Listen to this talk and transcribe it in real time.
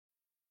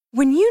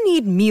When you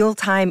need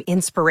mealtime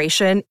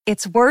inspiration,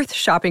 it's worth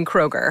shopping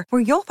Kroger,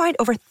 where you'll find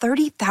over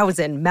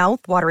 30,000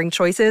 mouth-watering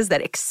choices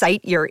that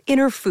excite your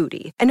inner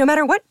foodie. And no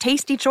matter what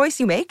tasty choice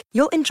you make,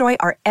 you'll enjoy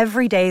our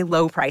everyday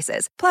low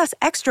prices, plus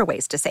extra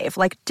ways to save,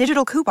 like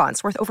digital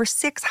coupons worth over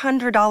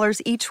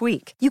 $600 each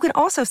week. You can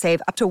also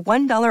save up to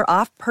 $1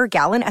 off per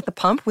gallon at the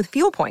pump with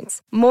fuel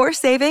points. More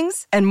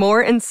savings and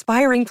more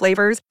inspiring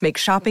flavors make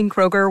shopping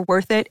Kroger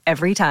worth it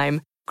every time.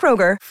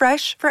 Kroger,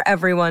 fresh for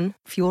everyone.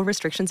 Fuel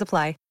restrictions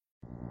apply.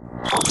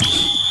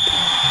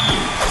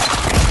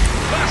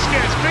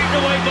 Vasquez beaten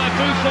away by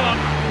Buffon,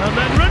 and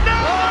then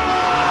Ronaldo!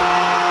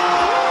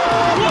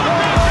 What a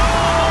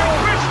goal!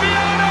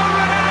 Cristiano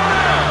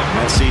Ronaldo!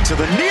 Messi to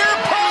the near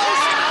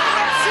post!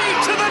 Messi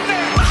to the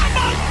net!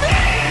 Mamma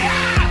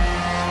mia!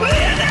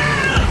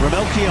 Lionel!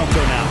 Romel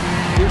Kyoto now.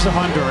 Here's a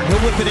Honduran.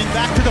 He'll whip it in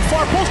back to the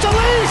far post.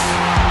 Elise!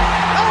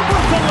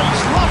 Albert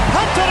Elise! La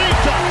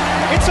Panterita!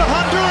 It's a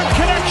Honduran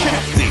connection.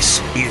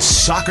 This is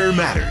Soccer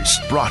Matters,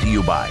 brought to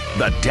you by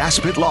the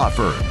Daspit Law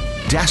Firm,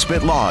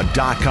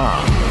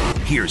 DaspitLaw.com.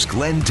 Here's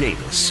Glenn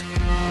Davis.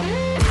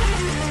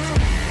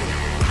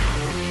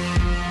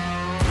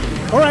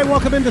 All right,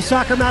 welcome into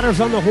Soccer Matters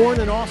on the Horn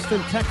in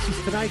Austin,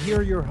 Texas. Tonight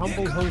here, your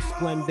humble host,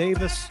 Glenn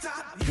Davis.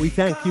 We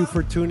thank you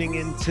for tuning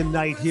in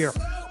tonight here.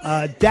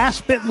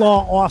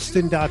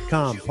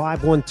 DaspitLawAustin.com,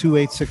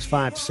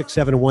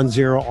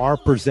 512-865-6710, our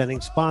presenting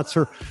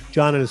sponsor,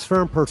 John and his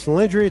firm, personal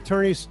injury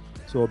attorneys.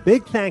 So a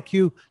big thank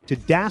you to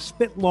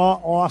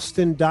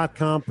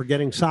DaspitLawAustin.com for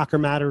getting Soccer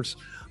Matters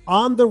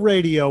on the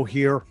radio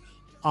here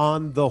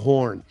on the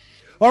Horn.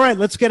 All right,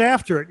 let's get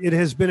after it. It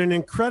has been an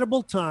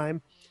incredible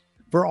time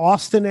for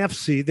Austin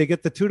FC. They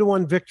get the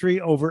 2-1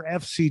 victory over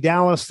FC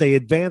Dallas. They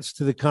advance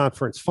to the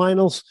conference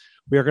finals.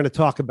 We are going to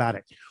talk about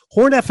it.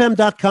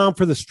 HornFM.com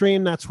for the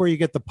stream. That's where you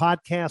get the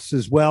podcasts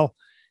as well.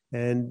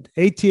 And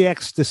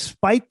ATX,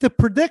 despite the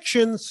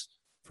predictions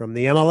from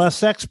the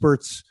MLS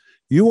experts,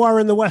 you are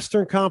in the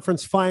Western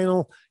Conference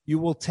Final. You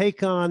will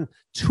take on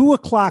 2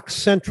 o'clock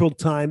Central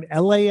Time,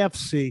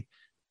 LAFC,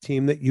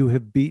 team that you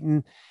have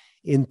beaten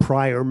in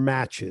prior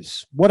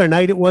matches. What a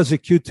night it was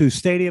at Q2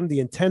 Stadium.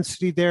 The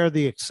intensity there,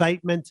 the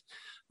excitement,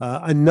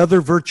 another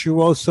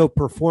virtuoso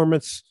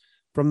performance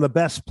from the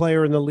best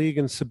player in the league,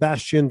 and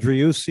Sebastian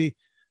Driussi.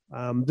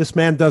 This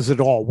man does it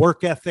all.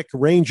 Work ethic,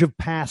 range of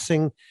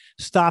passing,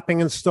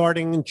 stopping and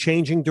starting and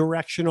changing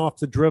direction off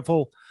the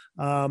dribble.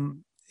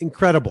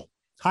 Incredible.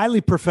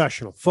 Highly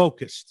professional,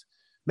 focused,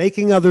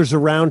 making others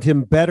around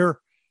him better.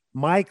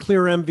 My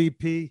clear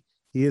MVP.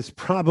 He is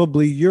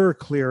probably your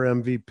clear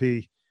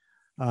MVP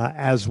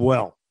as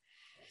well.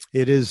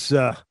 It is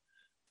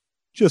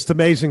just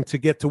amazing to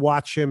get to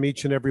watch him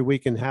each and every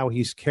week and how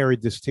he's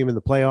carried this team in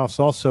the playoffs.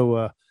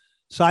 Also,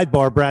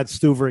 sidebar, Brad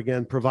Stuver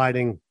again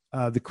providing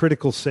the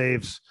critical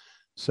saves.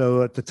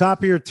 So at the top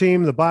of your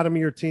team, the bottom of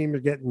your team,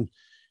 you're getting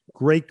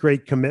great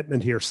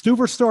commitment here.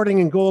 Stuver starting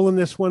in goal in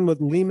this one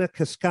with Lima,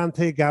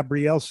 Cascante,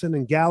 Gabrielson,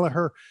 and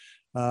Gallagher.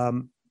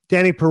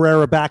 Danny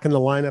Pereira back in the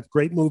lineup.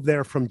 Great move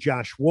there from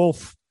Josh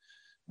Wolf.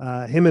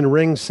 Him and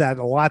Ring sat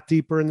a lot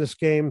deeper in this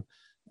game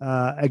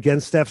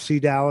against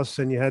FC Dallas,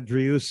 and you had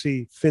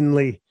Driussi,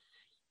 Finley,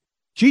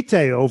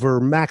 Gite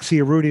over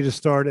Maxi Arruti to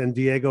start, and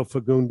Diego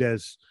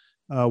Fagundes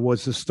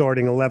was the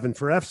starting 11.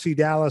 For FC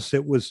Dallas,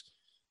 it was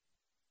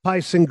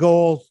Pais in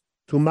goal,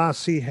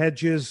 Tomasi,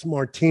 Hedges,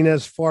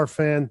 Martinez,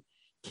 Farfan,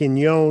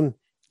 Quignon,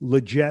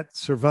 Leggett,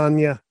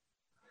 Cervania,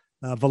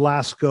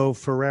 Velasco,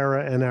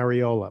 Ferreira, and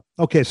Areola.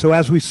 Okay, so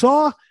as we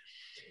saw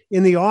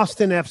in the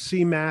Austin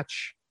FC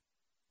match,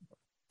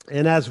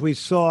 and as we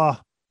saw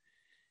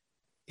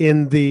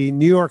in the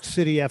New York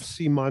City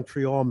FC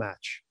Montreal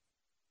match,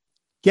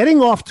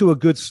 getting off to a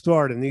good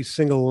start in these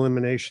single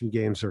elimination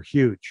games are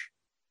huge.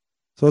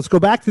 So let's go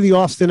back to the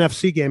Austin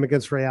FC game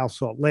against Real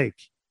Salt Lake.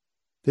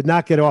 Did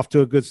not get off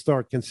to a good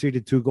start,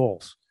 conceded 2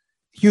 goals.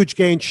 Huge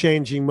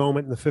game-changing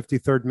moment in the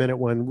 53rd minute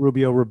when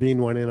Rubio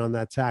Rubin went in on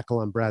that tackle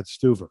on Brad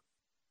Stuver.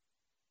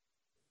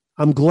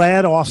 I'm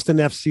glad Austin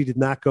FC did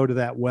not go to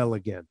that well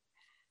again.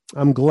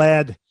 I'm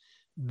glad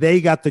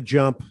they got the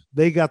jump.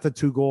 They got the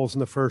 2 goals in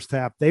the first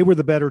half. They were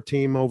the better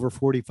team over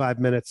 45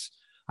 minutes.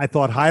 I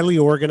thought highly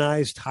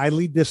organized,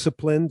 highly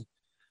disciplined,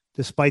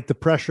 despite the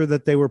pressure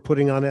that they were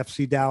putting on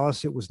FC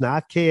Dallas. It was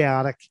not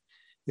chaotic.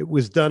 It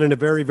was done in a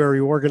very, very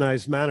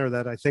organized manner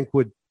that I think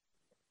would,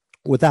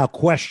 without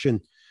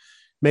question,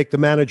 make the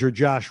manager,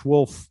 Josh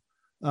Wolf,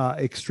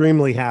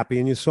 extremely happy.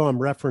 And you saw him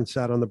reference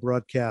that on the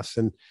broadcast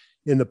and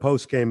in the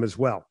postgame as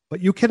well.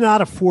 But you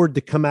cannot afford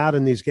to come out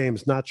in these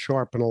games not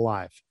sharp and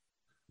alive.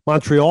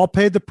 Montreal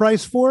paid the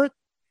price for it,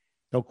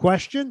 no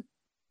question.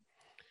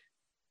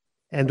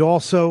 And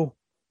also,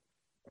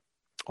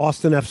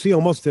 Austin FC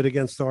almost did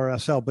against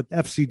RSL, but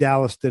FC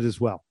Dallas did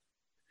as well.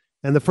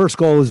 And the first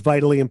goal is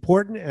vitally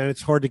important, and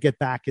it's hard to get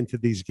back into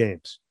these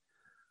games.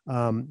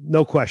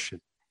 No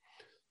question.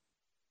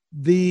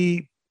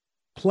 The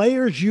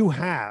players you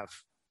have,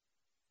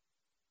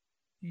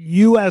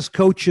 you as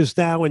coaches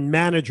now and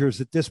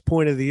managers at this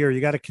point of the year, you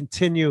got to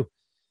continue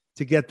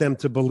to get them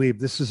to believe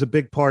this is a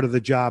big part of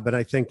the job. And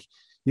I think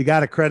you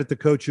got to credit the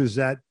coaches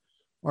that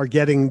are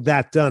getting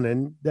that done.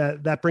 And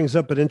that brings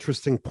up an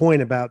interesting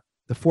point about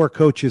the 4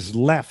 coaches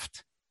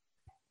left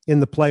in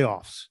the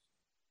playoffs.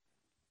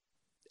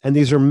 And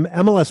these are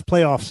MLS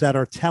playoffs that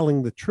are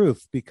telling the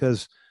truth,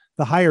 because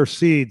the higher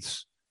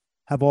seeds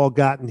have all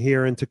gotten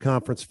here into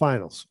conference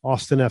finals.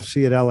 Austin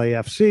FC at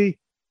LAFC,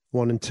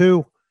 1 and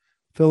 2.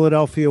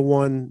 Philadelphia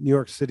 1, New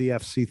York City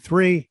FC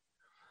 3.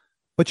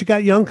 But you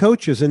got young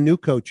coaches and new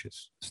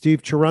coaches.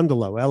 Steve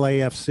Cherundolo,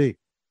 LAFC.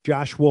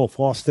 Josh Wolf,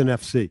 Austin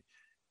FC.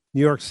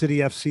 New York City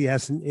FC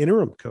has an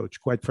interim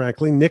coach, quite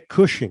frankly, Nick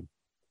Cushing.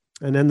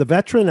 And then the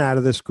veteran out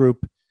of this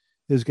group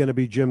is going to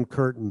be Jim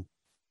Curtin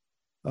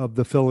of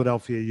the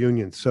Philadelphia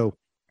Union. So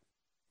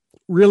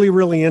really,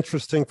 really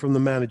interesting from the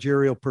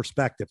managerial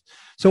perspective.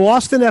 So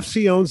Austin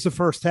FC owns the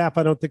first half.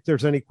 I don't think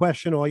there's any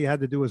question. All you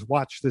had to do is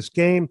watch this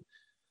game.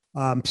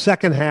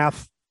 Second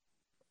half,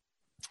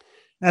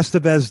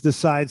 Estevez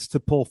decides to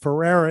pull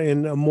Ferreira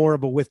in a more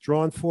of a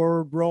withdrawn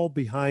forward role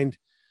behind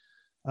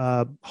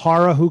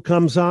Hara, who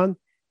comes on.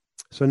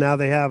 So now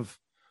they have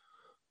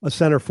a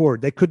center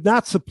forward. They could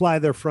not supply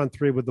their front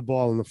three with the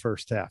ball in the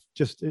first half.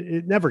 Just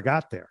it never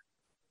got there.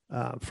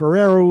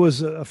 Ferreira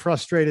was a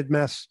frustrated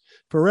mess.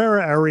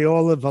 Ferreira,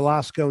 Areola,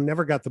 Velasco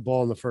never got the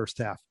ball in the first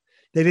half.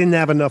 They didn't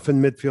have enough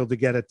in midfield to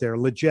get it there.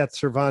 Leggett,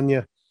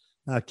 Servania,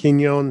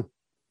 Quignon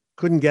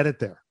couldn't get it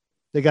there.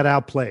 They got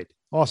outplayed.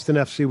 Austin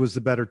FC was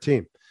the better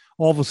team.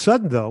 All of a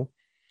sudden, though,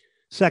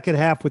 second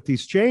half with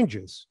these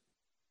changes,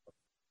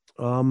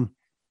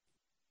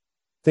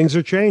 things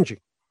are changing.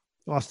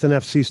 Austin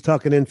FC's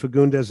tucking in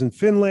Fagundes and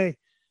Finlay.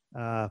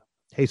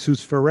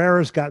 Jesus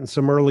Ferreira's gotten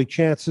some early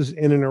chances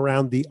in and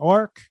around the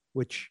arc,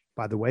 which,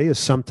 by the way, is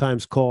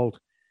sometimes called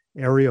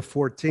Area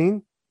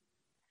 14.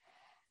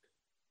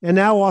 And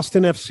now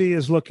Austin FC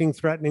is looking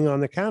threatening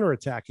on the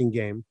counterattacking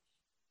game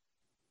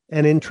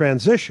and in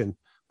transition,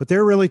 but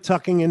they're really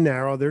tucking in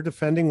narrow. They're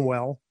defending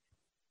well,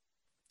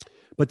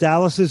 but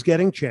Dallas is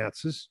getting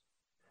chances.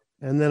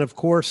 And then, of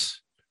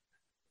course,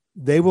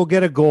 they will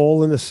get a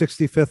goal in the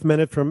 65th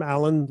minute from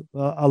Alan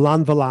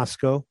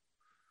Velasco,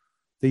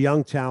 the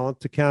young talent,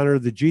 to counter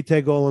the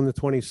Gite goal in the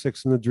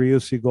 26th and the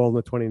Driussi goal in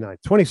the 29th.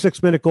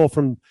 26-minute goal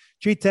from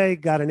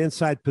Gite, got an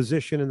inside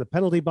position in the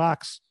penalty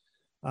box,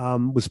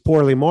 was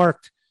poorly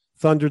marked,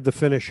 thundered the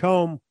finish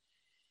home.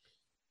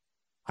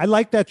 I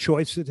like that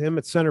choice at him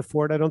at center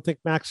forward. I don't think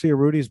Maxi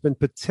Arrudi's been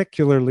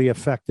particularly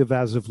effective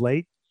as of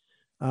late.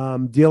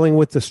 Dealing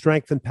with the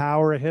strength and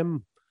power of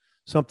him,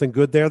 something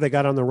good there. They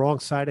got on the wrong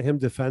side of him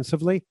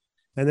defensively.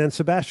 And then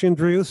Sebastian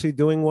Driussi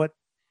doing what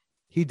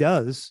he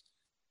does.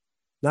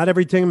 Not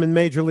every team in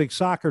Major League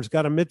Soccer's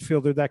got a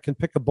midfielder that can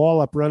pick a ball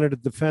up, run it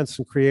at defense,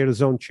 and create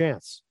his own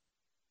chance.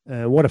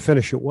 And what a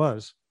finish it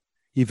was.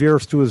 He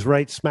veers to his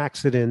right,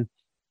 smacks it in,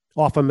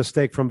 off a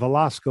mistake from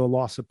Velasco,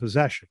 loss of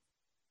possession.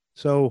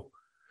 So,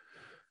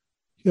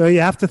 you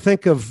have to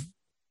think of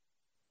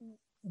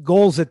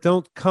goals that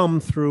don't come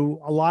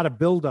through a lot of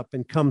buildup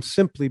and come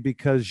simply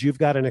because you've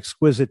got an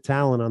exquisite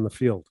talent on the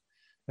field.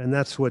 And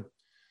that's what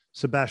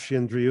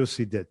Sebastian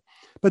Driussi did.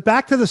 But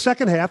back to the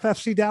second half,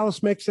 FC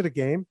Dallas makes it a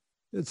game.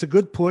 It's a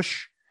good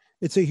push.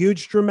 It's a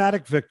huge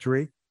dramatic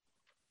victory.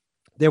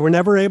 They were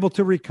never able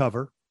to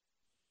recover.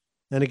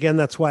 And again,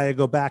 that's why I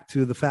go back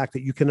to the fact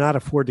that you cannot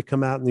afford to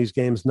come out in these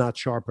games not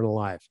sharp and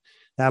alive.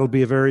 That'll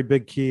be a very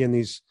big key in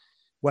these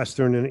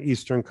Western and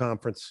Eastern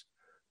Conference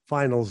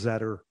finals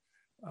that are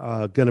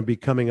going to be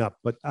coming up.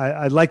 But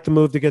I'd like the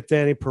move to get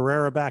Danny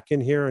Pereira back in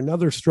here.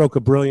 Another stroke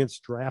of brilliance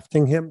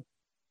drafting him.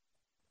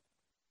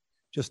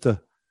 Just a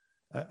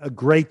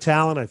great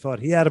talent. I thought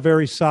he had a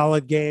very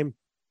solid game.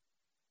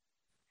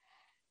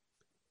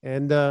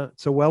 And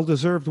it's a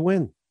well-deserved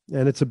win.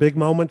 And it's a big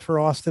moment for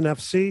Austin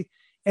FC.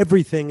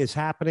 Everything is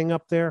happening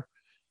up there,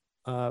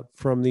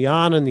 from the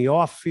on and the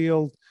off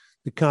field,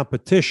 the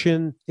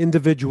competition,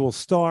 individual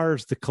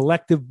stars, the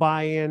collective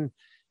buy-in,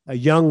 a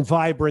young,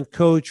 vibrant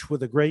coach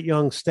with a great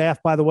young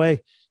staff. By the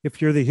way,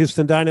 if you're the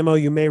Houston Dynamo,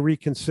 you may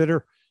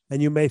reconsider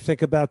and you may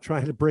think about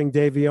trying to bring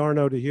Davy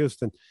Arnaud to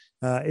Houston,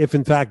 if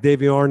in fact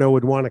Davy Arnaud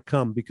would want to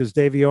come, because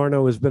Davy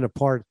Arnaud has been a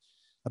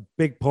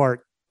big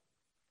part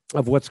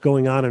of what's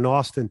going on in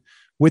Austin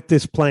with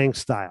this playing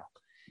style.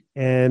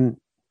 And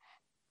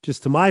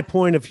just to my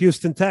point of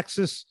Houston,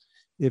 Texas,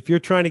 if you're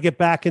trying to get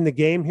back in the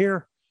game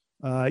here,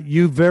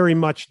 you very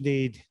much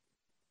need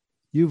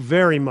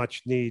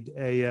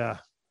a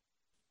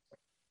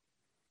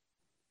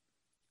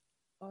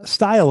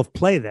style of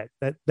play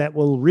that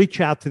will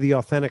reach out to the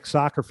authentic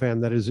soccer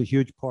fan that is a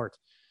huge part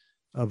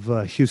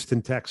of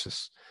Houston,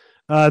 Texas.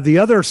 The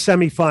other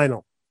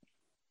semifinal,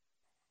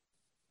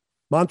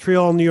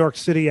 Montreal, New York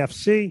City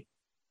FC.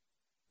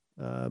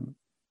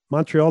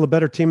 Montreal, the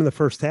better team in the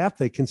first half.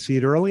 They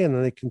concede early, and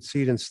then they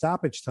concede in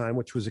stoppage time,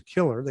 which was a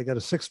killer. They got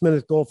a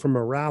 6-minute goal from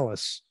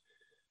Morales.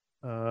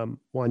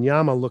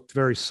 Wanyama looked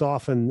very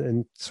soft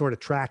and sort of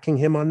tracking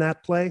him on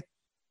that play.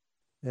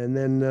 And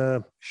then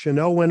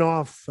Chanot went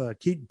off.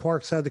 Keaton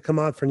Parks had to come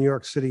on for New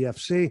York City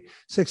FC.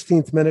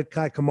 16th minute,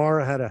 Kai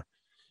Kamara had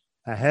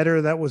A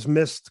header that was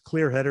missed,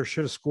 clear header,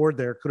 should have scored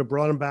there, could have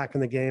brought him back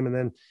in the game. And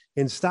then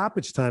in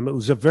stoppage time, it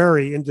was a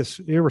very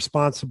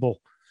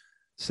irresponsible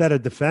set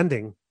of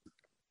defending,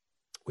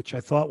 which I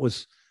thought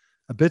was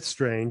a bit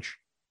strange.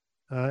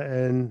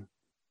 And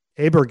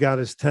Aber got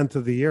his 10th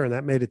of the year, and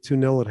that made it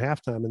 2-0 at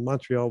halftime. And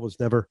Montreal was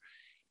never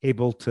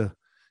able to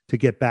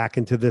get back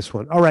into this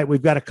one. All right,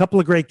 we've got a couple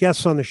of great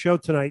guests on the show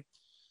tonight.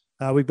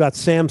 We've got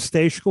Sam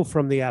Stejskal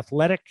from The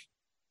Athletic.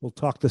 We'll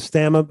talk to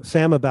Sam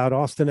about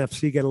Austin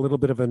FC, get a little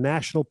bit of a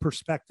national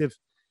perspective.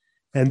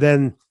 And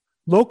then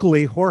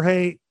locally,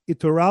 Jorge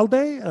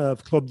Iturralde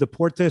of Club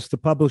Deportes, the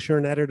publisher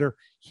and editor,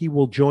 he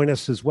will join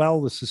us as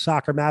well. This is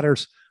Soccer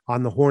Matters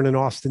on the Horn in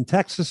Austin,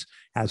 Texas.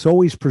 As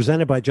always,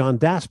 presented by John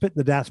Daspit and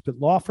the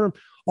Daspit Law Firm.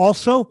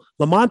 Also,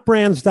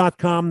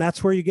 LamontBrands.com.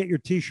 That's where you get your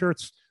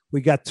T-shirts. We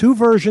got two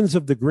versions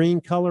of the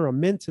green color, a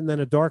mint and then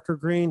a darker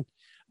green.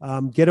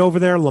 Get over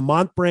there,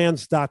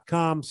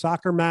 LamontBrands.com.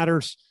 Soccer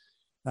Matters.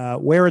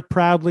 Wear it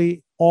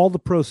proudly. All the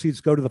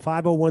proceeds go to the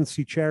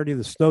 501c charity,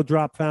 the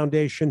Snowdrop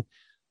Foundation.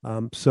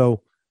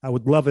 So I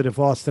would love it if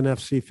Austin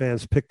FC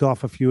fans picked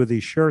off a few of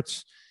these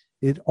shirts.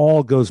 It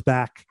all goes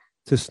back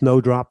to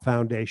Snowdrop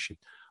Foundation.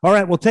 All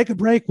right, we'll take a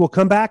break. We'll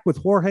come back with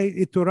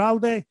Jorge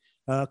Iturralde,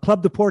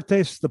 Club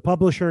Deportes, the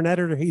publisher and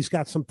editor. He's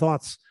got some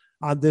thoughts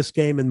on this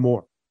game and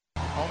more.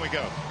 On we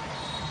go.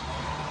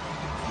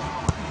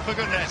 For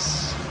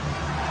goodness.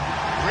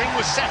 Ring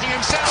was setting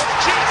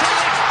himself.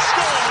 Cheating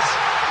scores.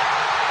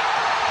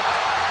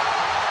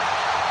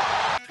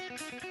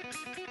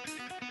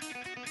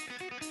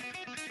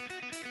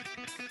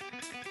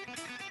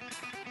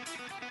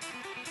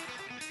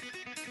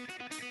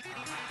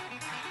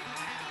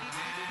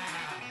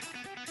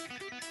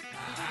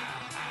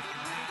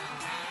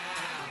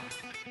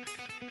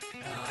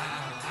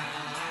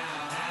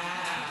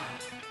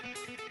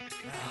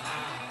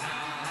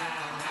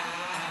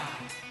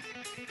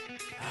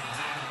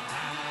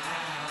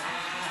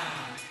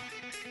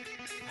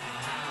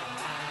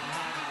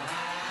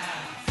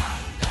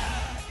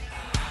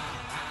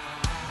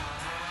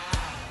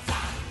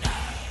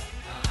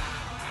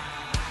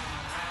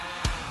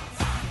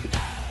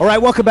 All right,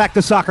 welcome back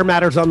to Soccer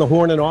Matters on the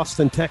Horn in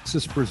Austin,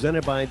 Texas,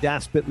 presented by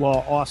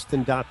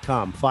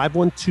DaspitLawAustin.com,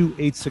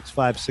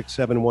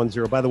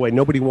 512-865-6710. By the way,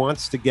 nobody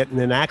wants to get in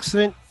an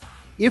accident.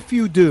 If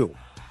you do,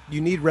 you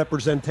need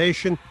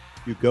representation,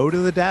 you go to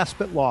the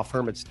Daspit Law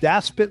Firm. It's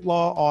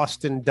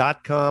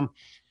DaspitLawAustin.com.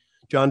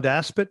 John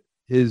Daspit,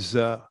 his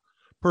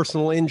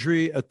personal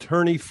injury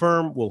attorney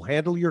firm, will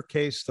handle your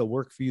case. They'll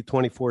work for you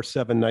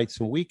 24/7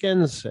 nights and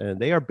weekends, and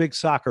they are big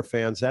soccer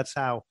fans. That's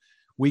how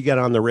we get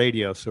on the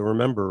radio. So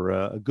remember,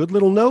 a good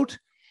little note,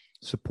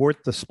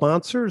 support the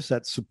sponsors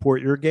that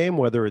support your game,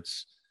 whether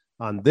it's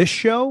on this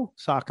show,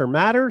 Soccer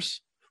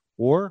Matters,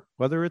 or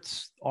whether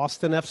it's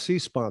Austin FC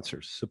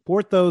sponsors.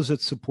 Support those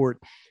that support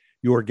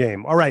your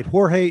game. All right,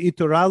 Jorge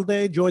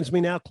Iturralde joins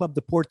me now, Club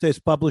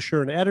Deportes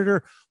publisher and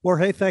editor.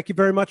 Jorge, thank you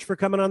very much for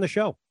coming on the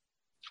show.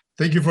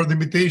 Thank you for the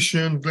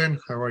invitation, Glenn.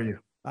 How are you?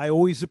 I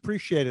always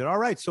appreciate it. All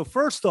right, so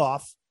first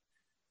off,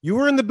 you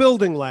were in the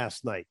building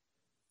last night.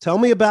 Tell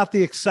me about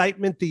the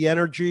excitement, the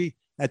energy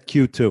at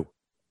Q2.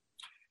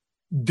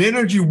 The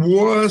energy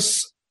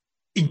was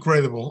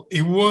incredible.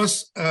 It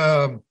was,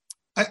 I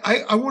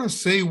want to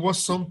say it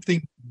was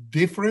something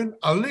different,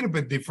 a little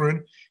bit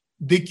different.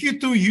 The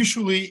Q2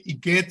 usually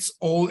it gets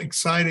all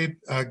excited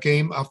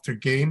game after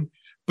game,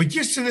 but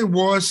yesterday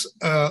was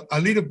a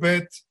little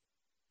bit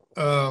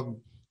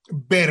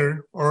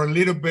better or a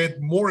little bit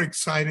more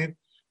excited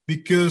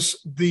because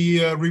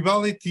the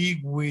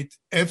rivalry with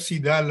FC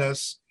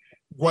Dallas,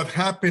 what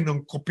happened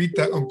on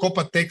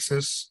Copa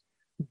Texas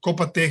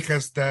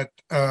that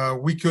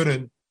we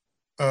couldn't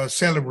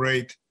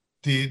celebrate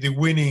the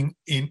winning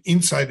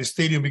inside the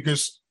stadium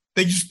because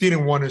they just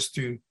didn't want us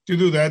to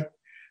do that.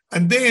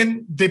 And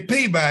then the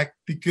payback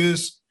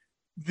because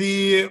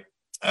the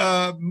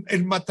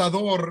El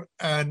Matador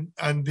and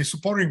the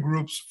supporting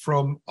groups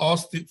from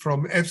Austin,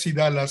 from FC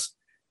Dallas,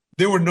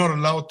 they were not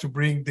allowed to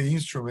bring the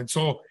instrument.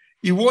 So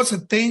it was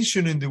a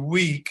tension in the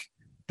week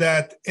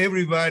that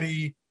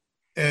everybody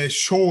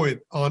show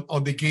it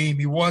on the game.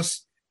 It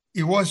was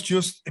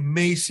just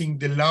amazing,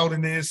 the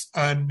loudness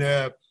and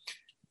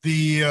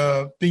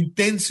the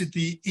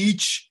intensity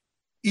each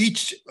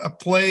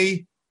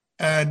play,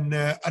 and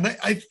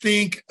I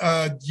think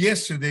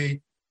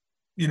yesterday,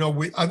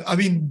 I've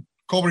been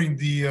covering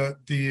the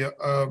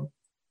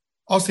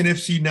Austin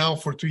FC now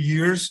for 2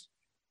 years,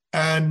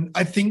 and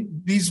I think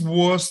this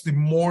was the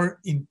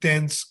more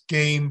intense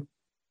game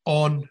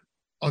on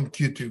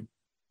Q2.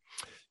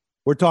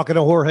 We're talking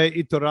to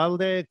Jorge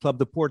Iturralde, Club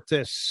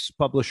Deportes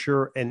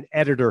publisher and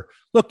editor.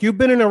 Look, you've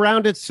been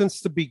around it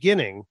since the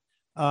beginning.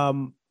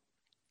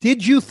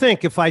 Did you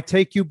think, if I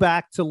take you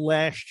back to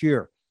last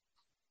year,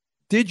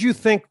 did you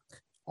think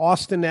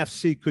Austin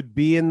FC could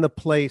be in the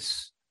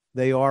place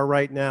they are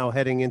right now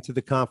heading into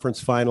the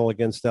conference final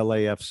against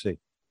LAFC?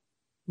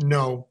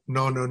 No,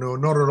 not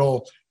at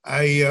all.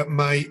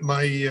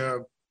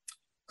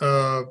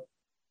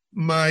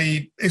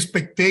 My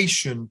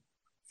expectation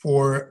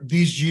for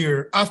this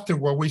year, after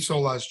what we saw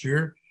last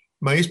year,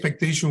 my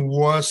expectation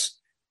was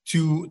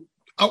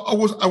I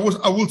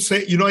would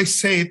say, I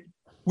said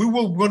we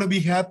were going to be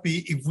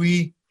happy if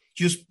we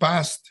just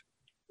passed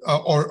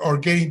or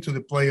get into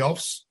the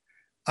playoffs.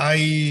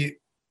 I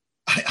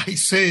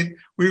said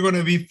we're going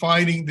to be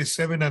fighting the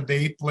 7 and the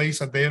 8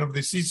 place at the end of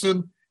the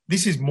season.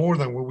 This is more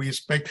than what we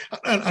expect.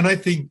 And I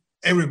think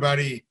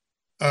everybody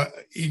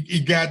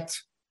it got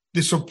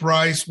the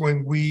surprise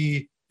when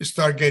we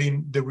start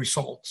getting the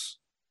results.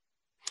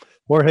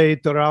 Jorge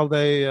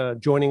Iturralde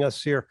joining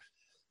us here.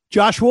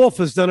 Josh Wolf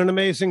has done an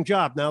amazing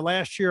job. Now,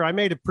 last year, I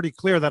made it pretty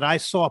clear that I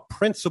saw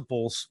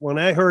principles. When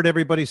I heard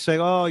everybody say,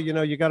 oh,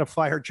 you got to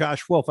fire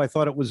Josh Wolf, I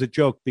thought it was a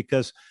joke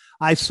because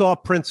I saw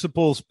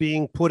principles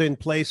being put in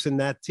place in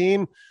that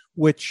team,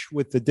 which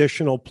with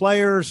additional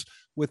players,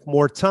 with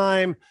more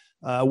time,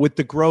 with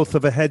the growth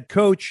of a head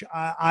coach,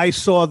 I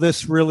saw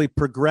this really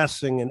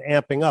progressing and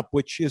amping up,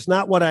 which is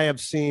not what I have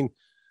seen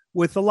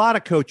with a lot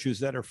of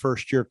coaches that are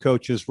first-year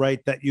coaches, right?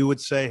 That you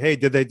would say, hey,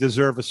 did they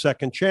deserve a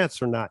second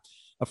chance or not?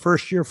 A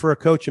first year for a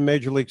coach in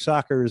Major League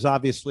Soccer is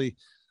obviously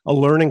a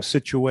learning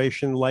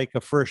situation like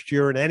a first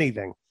year in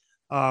anything.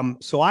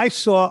 So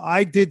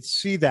I did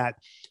see that.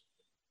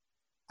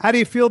 How do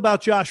you feel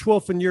about Josh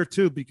Wolf in year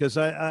 2? Because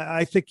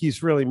I think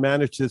he's really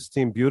managed his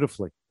team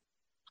beautifully.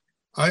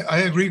 I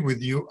agree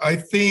with you. I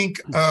think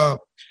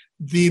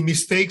the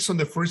mistakes on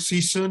the first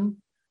season,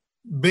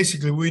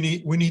 basically we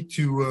need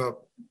to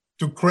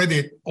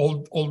credit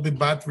all the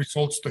bad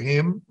results to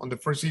him on the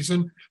first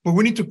season, but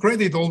we need to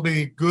credit all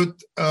the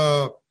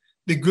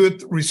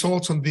good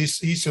results on this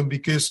season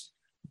because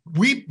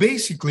we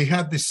basically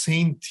had the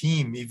same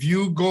team. If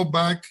you go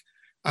back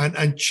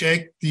and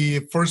check the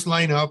first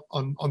lineup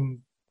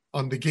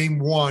on the game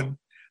 1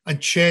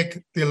 and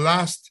check the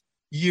last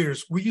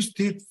years, we just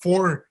did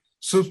 4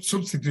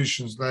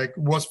 substitutions. Like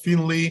was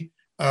Finley,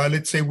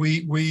 let's say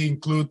we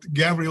include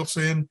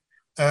Gabrielson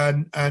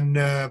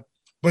and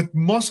but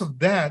most of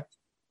that.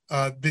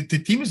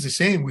 The team is the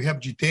same. We have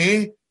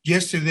Gite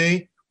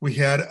yesterday. We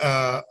had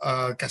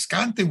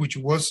Cascante, which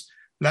was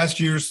last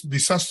year's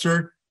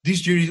disaster.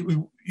 This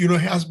year,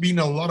 has been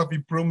a lot of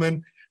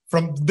improvement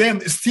from them.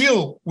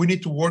 Still, we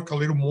need to work a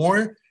little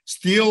more.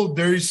 Still,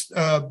 there is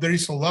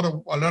a lot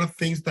of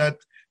things that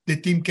the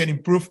team can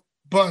improve.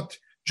 But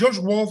Josh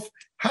Wolf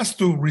has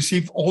to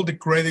receive all the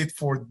credit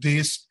for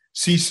this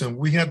season.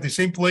 We have the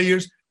same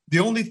players. The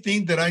only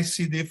thing that I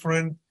see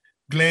different,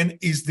 Glenn,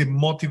 is the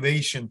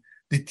motivation.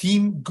 The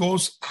team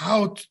goes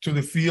out to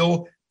the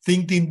field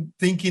thinking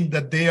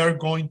that they are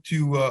going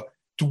to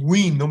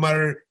win, no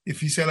matter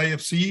if it's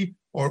LAFC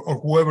or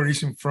whoever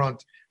is in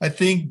front. I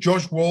think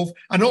Josh Wolf,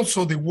 and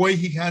also the way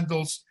he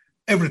handles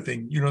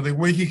everything, the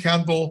way he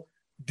handled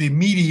the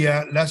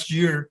media last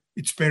year,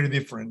 it's very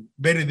different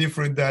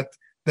that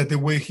the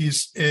way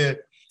he's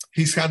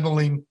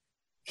handling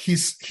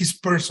his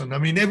person. I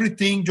mean,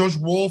 everything Josh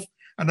Wolf,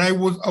 and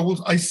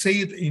I say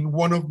it in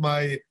one of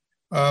my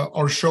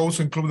our shows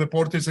in Club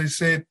Deportes, I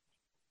said,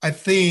 I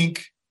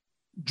think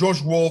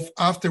Josh Wolf,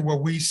 after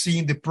what we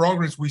seen, the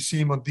progress we see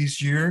him on this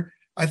year,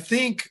 I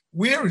think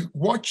we're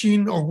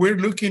watching or we're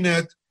looking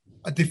at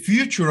the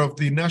future of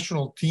the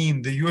national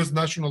team, the U.S.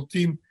 national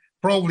team,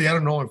 probably, I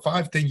don't know, in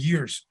 5-10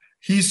 years.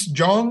 He's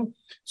young,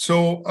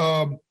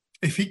 so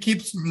if he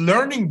keeps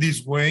learning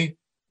this way,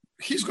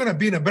 he's going to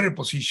be in a better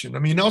position. I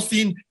mean,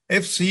 Austin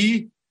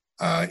FC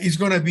is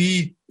going to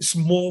be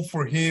small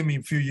for him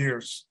in a few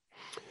years.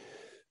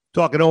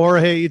 Talking to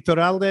Jorge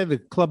Iturralde, the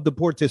Club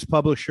Deportes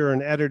publisher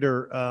and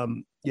editor.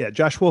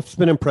 Josh Wolf's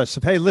been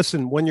impressive. Hey,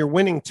 listen, when you're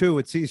winning too,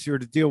 it's easier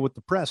to deal with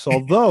the press.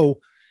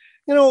 Although,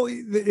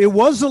 it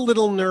was a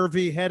little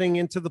nervy heading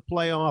into the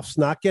playoffs,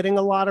 not getting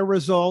a lot of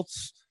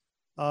results.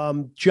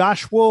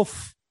 Josh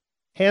Wolf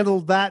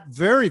handled that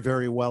very,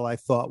 very well, I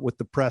thought, with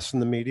the press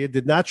and the media.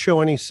 Did not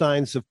show any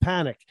signs of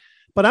panic.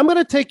 But I'm going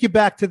to take you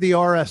back to the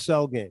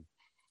RSL game.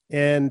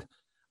 And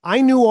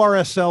I knew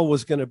RSL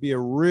was going to be a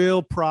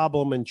real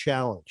problem and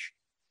challenge.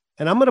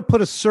 And I'm going to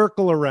put a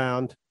circle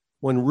around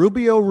when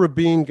Rubio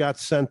Rubin got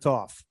sent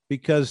off,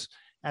 because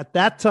at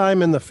that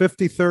time in the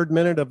 53rd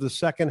minute of the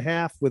second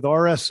half with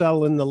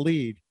RSL in the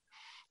lead,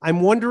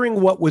 I'm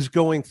wondering what was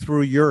going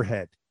through your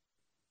head.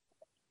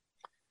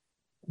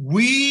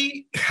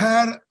 We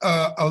had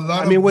a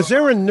lot. I mean, was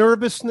there a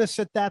nervousness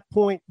at that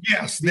point?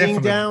 Yes, being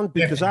definitely, down,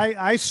 because definitely.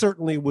 I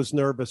certainly was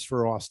nervous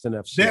for Austin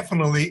FC.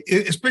 Definitely,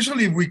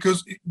 especially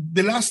because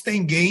the last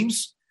 10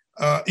 games,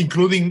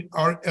 including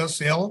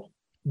RSL,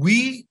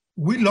 we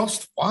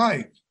lost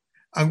 5,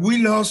 and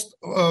we lost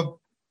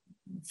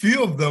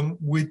few of them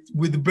with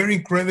very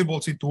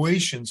incredible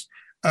situations.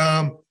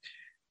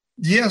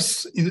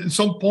 Yes, at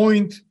some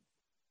point,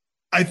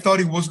 I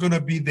thought it was going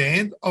to be the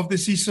end of the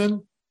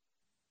season.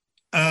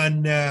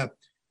 And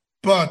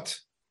but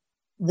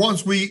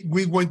once we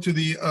went to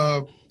the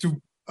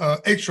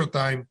extra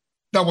time,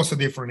 that was a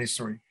different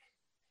history.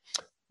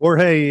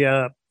 Jorge,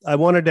 I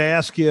wanted to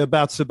ask you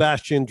about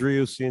Sebastian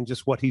Driussi and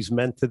just what he's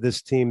meant to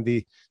this team,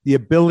 the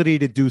ability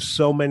to do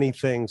so many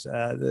things.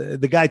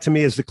 The guy to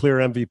me is the clear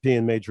MVP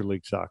in Major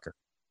League Soccer.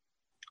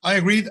 I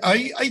agreed.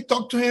 I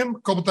talked to him a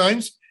couple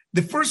times.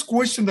 The first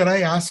question that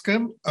I asked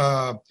him,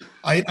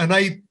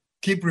 I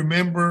keep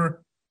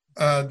remember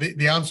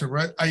the answer,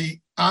 right?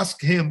 I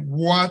asked him,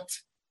 what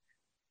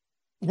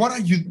are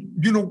you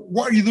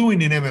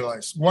doing in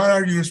MLS? What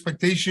are your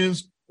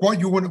expectations? Where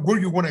you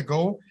want to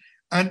go?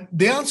 And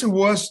the answer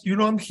was,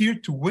 I'm here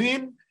to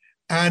win,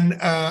 and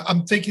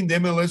I'm taking the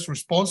MLS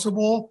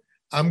responsible.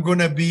 I'm going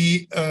to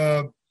be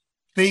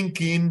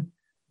thinking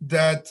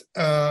that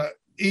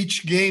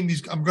each game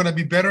I'm going to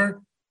be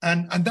better.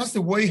 And that's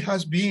the way it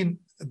has been,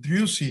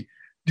 Driussi.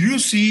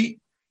 Driussi,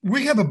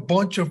 we have a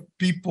bunch of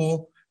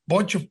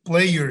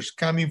players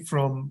coming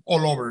from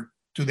all over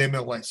to the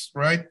MLS,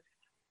 right?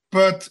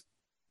 But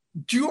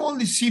you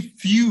only see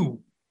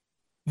few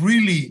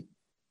really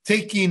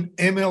taking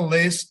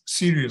MLS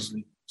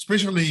seriously,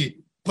 especially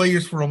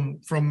players from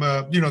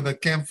that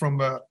came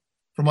from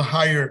a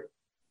higher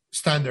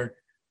standard.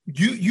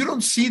 You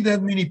don't see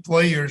that many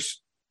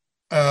players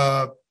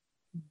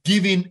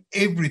giving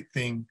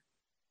everything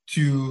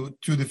to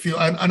the field.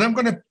 And I'm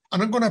gonna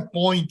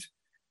point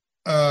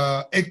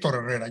Héctor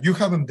Herrera. You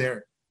have him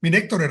there. I mean,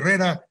 Héctor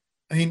Herrera.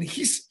 I mean,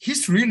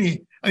 he's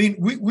really. I mean,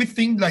 we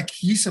think like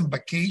he's on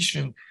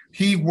vacation.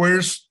 He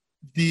wears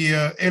the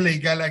LA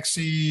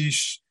Galaxy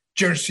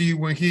jersey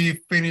when he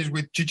finished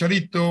with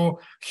Chicharito.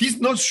 He's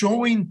not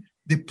showing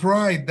the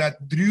pride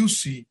that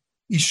Driussi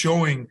is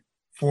showing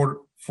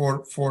for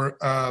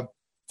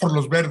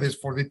Los Verdes,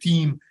 for the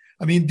team.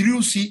 I mean,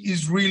 Driussi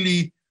is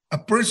really a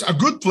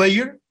good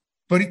player,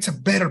 but it's a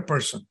better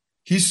person.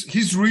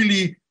 He's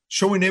really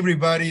showing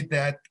everybody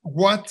that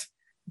what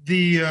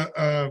the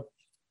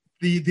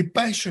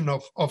passion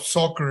of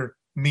soccer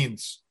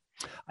means.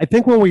 I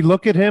think when we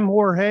look at him,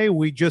 Jorge,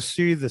 we just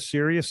see the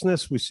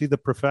seriousness. We see the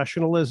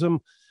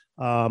professionalism.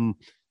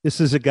 This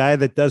is a guy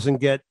that doesn't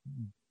get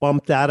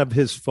bumped out of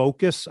his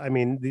focus. I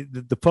mean,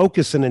 the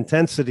focus and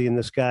intensity in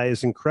this guy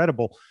is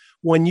incredible.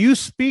 When you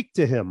speak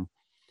to him,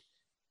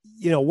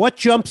 what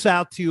jumps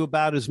out to you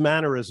about his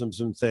mannerisms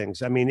and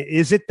things? I mean,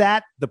 is it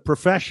that the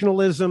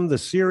professionalism, the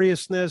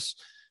seriousness?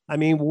 I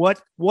mean,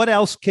 what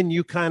else can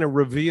you kind of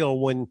reveal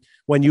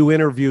when you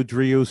interview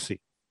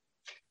Driussi?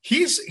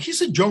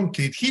 He's a young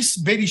kid. He's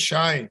very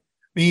shy. I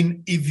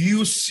mean, if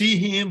you see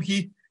him,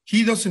 he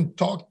doesn't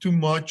talk too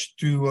much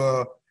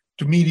to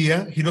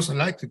media. He doesn't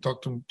like to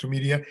talk to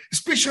media,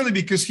 especially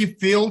because he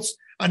feels,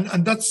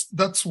 and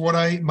that's what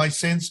my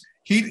sense.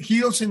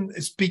 He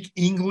doesn't speak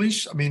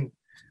English. I mean,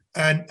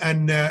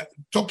 and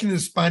talking in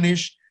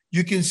Spanish,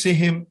 you can see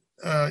him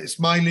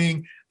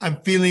smiling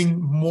and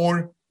feeling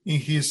more in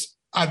his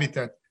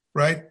habitat,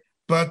 right?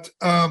 But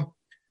on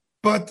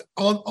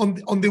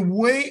the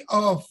way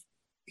of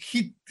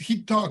he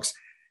talks,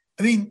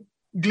 I mean,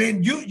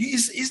 Glenn,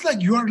 it's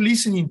like you are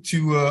listening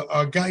to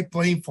a guy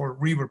playing for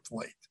River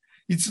Plate.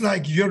 It's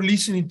like you're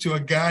listening to a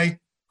guy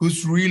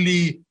who's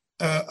really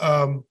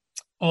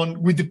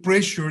with the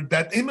pressure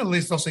that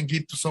MLS doesn't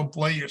give to some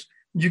players.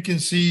 You can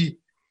see,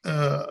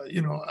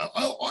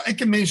 I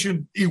can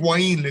mention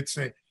Higuaín, let's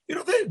say.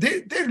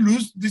 They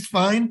lose this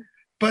fine,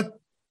 but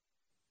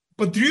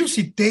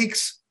Driussi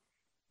takes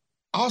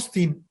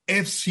Austin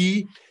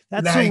FC.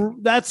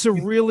 That's a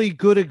really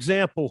good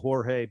example,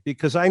 Jorge,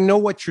 because I know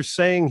what you're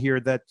saying here,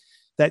 that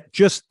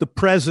just the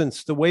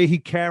presence, the way he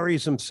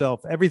carries himself,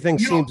 everything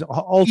seems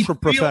ultra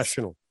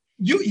professional.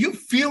 You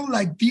feel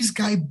like this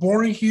guy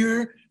born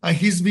here and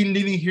he's been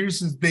living here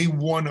since day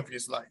one of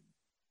his life.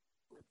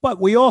 But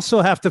we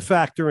also have to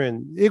factor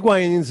in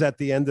Higuaín's at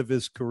the end of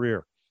his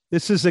career.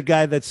 This is a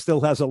guy that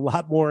still has a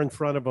lot more in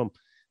front of him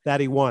that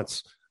he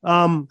wants.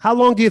 How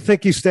long do you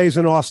think he stays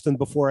in Austin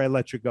before I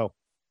let you go?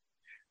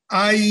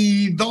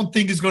 I don't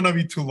think it's going to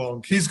be too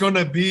long. He's too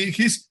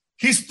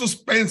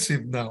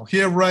expensive now.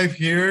 He arrived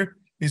here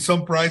in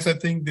some price. I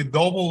think the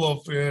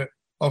double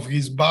of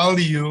his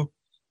value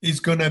is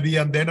going to be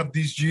at the end of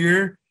this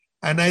year.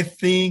 And I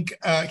think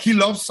he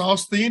loves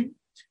Austin.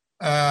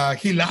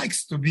 He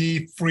likes to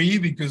be free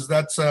because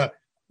that's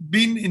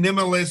being in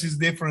MLS is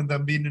different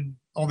than being in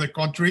other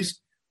countries.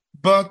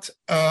 But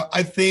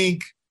I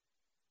think,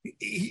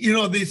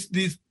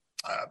 the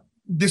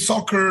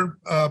soccer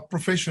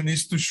profession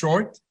is too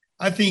short.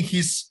 I think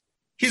he's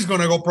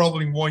going to go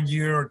probably in 1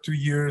 year or 2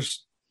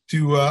 years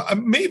to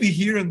maybe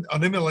here on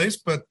MLS,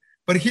 but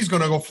he's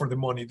going to go for the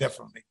money,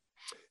 definitely.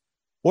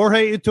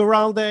 Jorge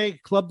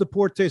Iturralde, Club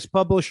Deportes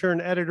publisher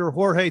and editor.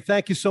 Jorge,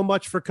 thank you so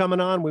much for coming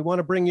on. We want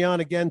to bring you on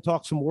again,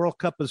 talk some World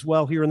Cup as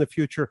well here in the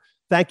future.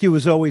 Thank you,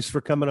 as always, for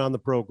coming on the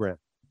program.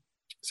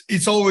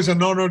 It's always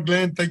an honor,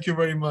 Glenn. Thank you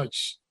very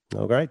much.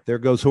 All right. There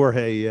goes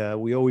Jorge.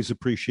 We always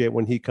appreciate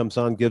when he comes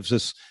on, gives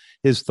us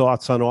his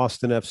thoughts on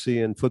Austin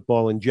FC and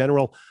football in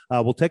general.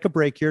 We'll take a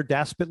break here.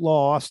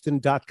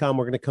 DaspitLawAustin.com.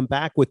 We're going to come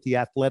back with the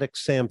Athletic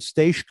Sam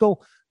Stejskal,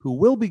 who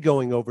will be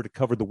going over to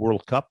cover the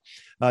World Cup.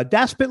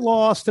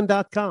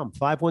 DaspitLawAustin.com,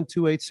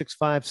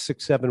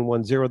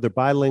 512-865-6710. They're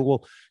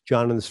bilingual.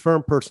 John and his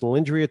firm, personal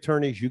injury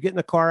attorneys. You get in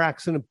a car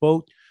accident,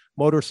 boat,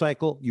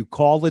 motorcycle, you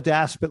call the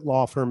Daspit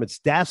Law Firm. It's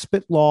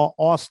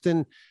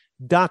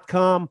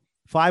DaspitLawAustin.com,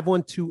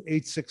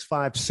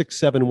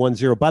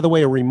 512-865-6710. By the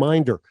way, a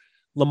reminder,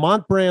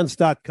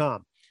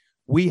 LamontBrands.com.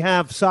 We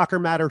have Soccer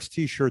Matters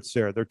t-shirts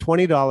there. They're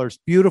 $20,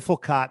 beautiful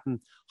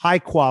cotton, high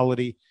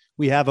quality.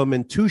 We have them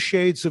in 2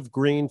 shades of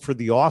green for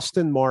the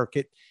Austin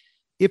market.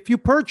 If you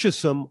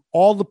purchase them,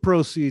 all the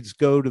proceeds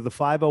go to the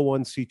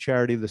 501c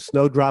charity, the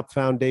Snowdrop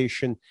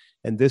Foundation,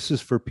 and this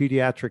is for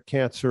pediatric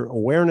cancer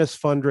awareness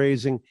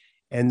fundraising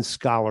and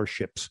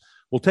scholarships.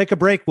 We'll take a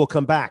break. We'll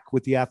come back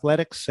with the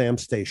Athletics' Sam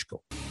Stejskal.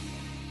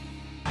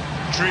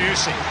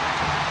 Driussi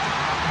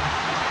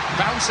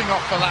bouncing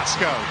off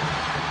Velasco,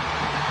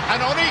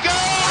 and on he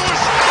goes!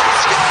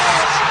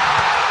 Scores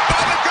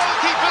by the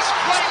goalkeeper's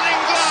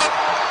flailing glove.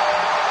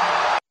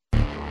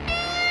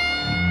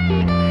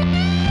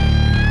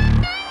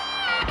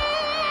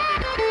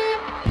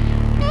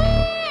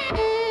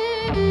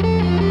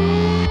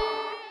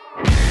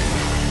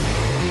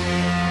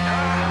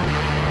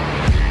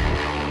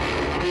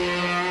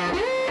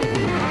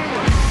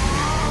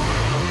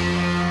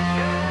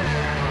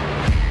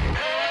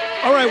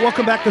 All right,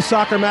 welcome back to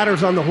Soccer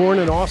Matters on the Horn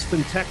in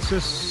Austin,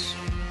 Texas.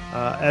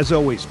 As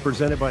always,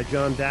 presented by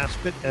John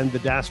Daspit and the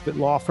Daspit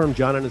Law Firm.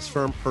 John and his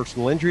firm,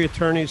 personal injury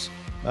attorneys.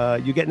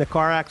 You get in a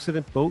car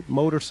accident, boat,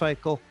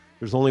 motorcycle,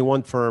 there's only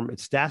one firm.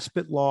 It's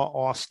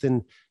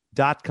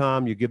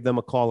DaspitLawAustin.com. You give them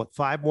a call at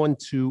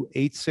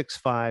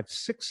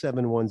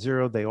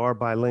 512-865-6710. They are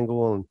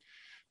bilingual, and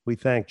we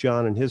thank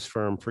John and his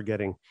firm for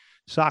getting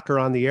soccer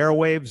on the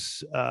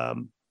airwaves.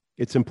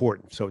 It's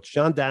important. So it's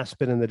John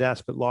Daspit and the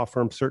Daspit Law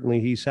Firm.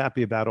 Certainly he's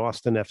happy about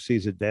Austin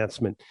FC's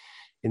advancement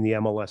in the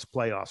MLS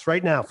playoffs.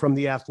 Right now, from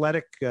The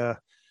Athletic,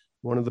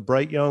 one of the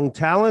bright young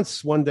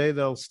talents. One day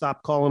they'll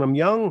stop calling him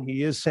young.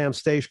 He is Sam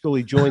Stejskal.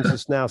 He joins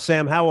us now.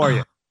 Sam, how are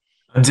you?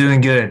 I'm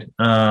doing good.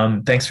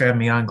 Thanks for having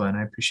me on, Glenn.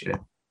 I appreciate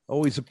it.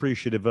 Always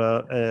appreciative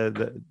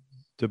to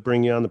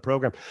bring you on the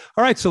program.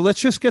 All right, so let's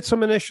just get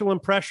some initial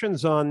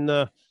impressions on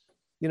the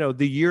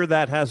year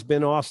that has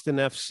been Austin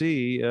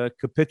FC,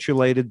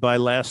 capitulated by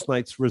last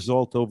night's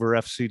result over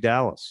FC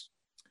Dallas.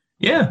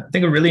 Yeah, I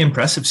think a really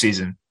impressive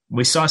season.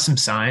 We saw some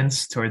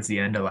signs towards the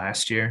end of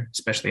last year,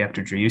 especially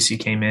after Driussi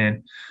came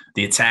in.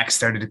 The attack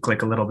started to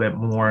click a little bit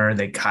more.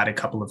 They caught a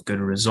couple of good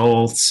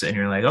results, and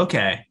you're like,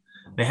 okay,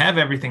 they have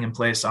everything in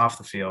place off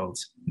the field.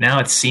 Now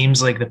it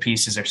seems like the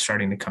pieces are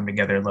starting to come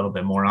together a little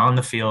bit more on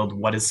the field.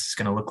 What is this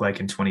going to look like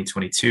in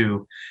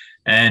 2022?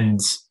 And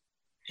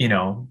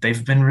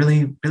they've been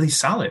really, really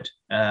solid.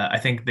 I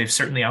think they've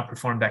certainly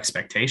outperformed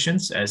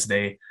expectations, as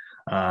they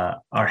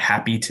are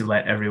happy to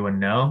let everyone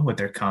know with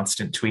their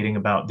constant tweeting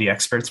about the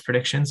experts'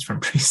 predictions from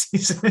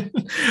preseason.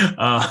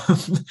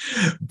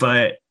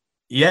 But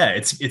yeah,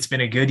 it's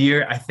been a good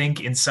year. I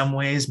think in some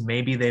ways,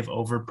 maybe they've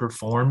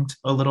overperformed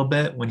a little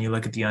bit when you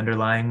look at the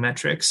underlying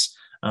metrics.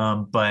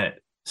 But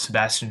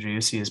Sebastian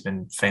Driussi has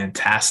been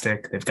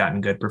fantastic. They've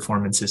gotten good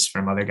performances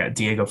from other guys.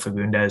 Diego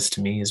Fagundes,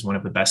 to me, is one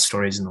of the best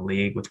stories in the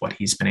league with what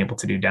he's been able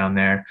to do down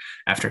there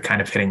after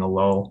kind of hitting a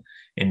lull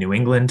in New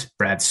England.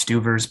 Brad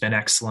Stuver's been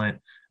excellent.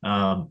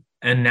 And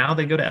now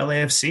they go to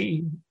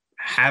LAFC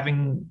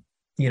having,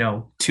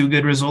 2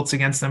 good results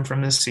against them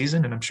from this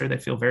season. And I'm sure they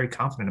feel very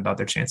confident about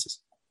their chances.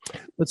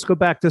 Let's go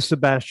back to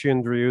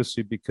Sebastian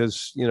Driussi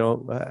because,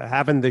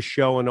 having this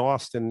show in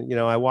Austin,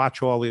 I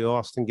watch all the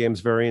Austin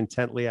games very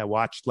intently. I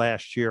watched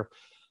last year.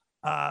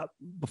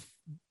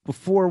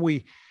 Before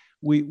we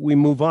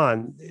move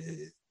on,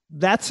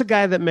 that's a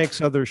guy that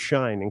makes others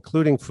shine,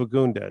 including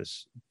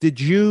Fagundes. Did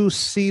you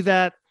see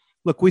that?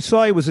 Look, we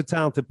saw he was a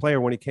talented player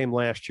when he came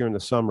last year in the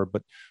summer,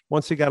 but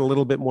once he got a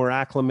little bit more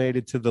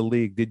acclimated to the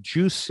league, did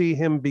you see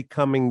him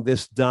becoming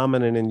this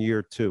dominant in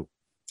year 2?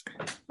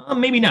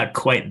 Maybe not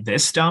quite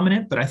this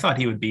dominant, but I thought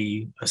he would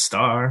be a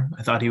star.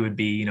 I thought he would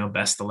be,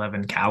 best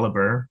 11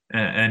 caliber.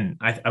 And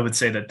I would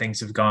say that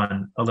things have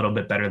gone a little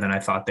bit better than I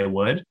thought they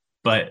would.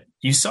 But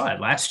you saw it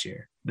last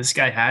year. This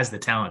guy has the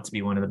talent to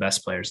be one of the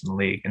best players in the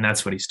league, and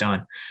that's what he's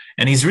done.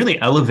 And he's really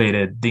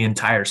elevated the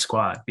entire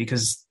squad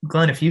because,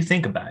 Glenn, if you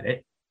think about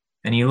it,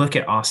 and you look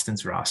at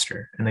Austin's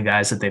roster and the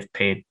guys that they've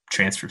paid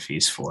transfer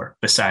fees for,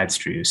 besides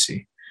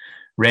Driussi,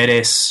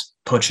 Redes,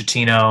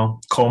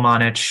 Pochettino,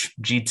 Kolmanic,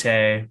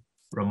 Gite,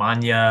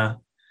 Romagna,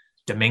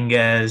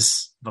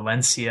 Dominguez,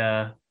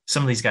 Valencia.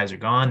 Some of these guys are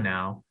gone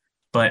now,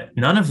 but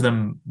none of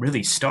them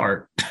really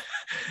start.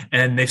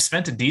 And they've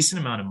spent a decent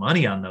amount of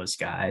money on those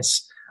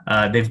guys.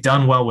 They've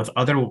done well with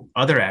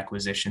other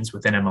acquisitions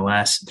within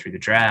MLS through the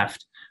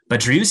draft.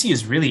 But Driussi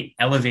has really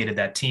elevated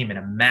that team in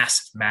a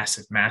massive,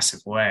 massive,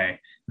 massive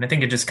way. And I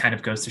think it just kind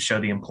of goes to show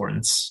the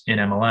importance in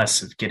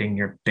MLS of getting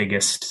your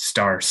biggest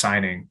star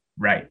signing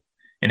right.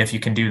 And if you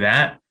can do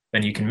that,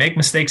 then you can make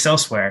mistakes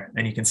elsewhere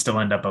and you can still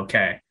end up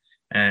okay.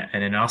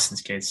 And in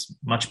Austin's case,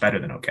 much better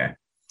than okay.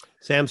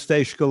 Sam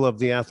Stejskal of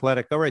The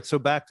Athletic. All right, so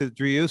back to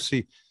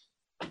Driussi.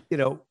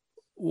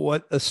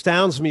 What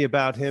astounds me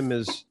about him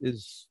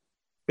is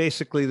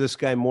basically this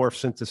guy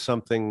morphs into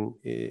something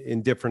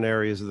in different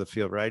areas of the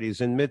field, right? He's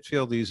in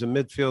midfield. He's a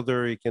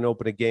midfielder. He can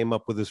open a game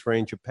up with his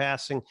range of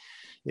passing.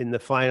 In the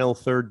final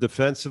third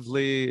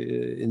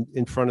defensively,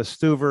 in front of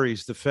Stuver,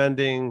 he's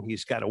defending.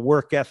 He's got a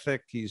work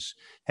ethic. He's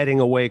heading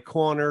away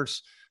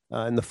corners.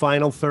 In the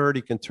final third,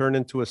 he can turn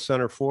into a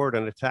center forward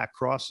and attack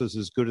crosses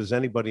as good as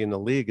anybody in the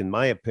league, in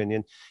my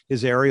opinion.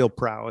 His aerial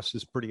prowess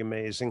is pretty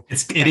amazing.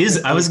 It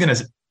is. I was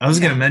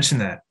gonna mention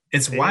that.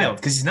 It's wild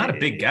because he's not a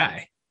big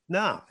guy.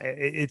 No,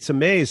 it's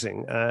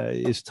amazing.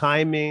 His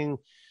timing,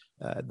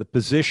 the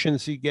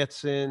positions he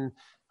gets in.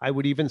 I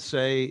would even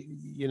say,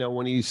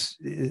 when he's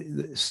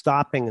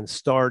stopping and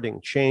starting,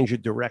 change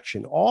of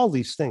direction, all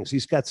these things.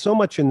 He's got so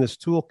much in this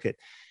toolkit.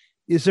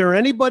 Is there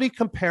anybody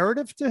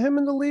comparative to him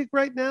in the league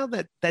right now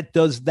that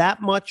does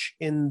that much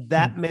in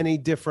that many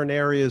different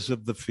areas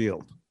of the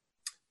field?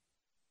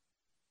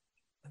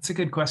 That's a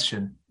good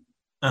question.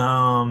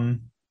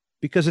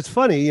 Because it's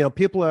funny,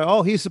 people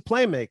are, he's a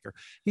playmaker.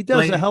 He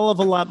does a hell of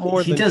a lot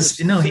more than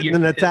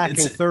an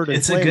attacking third.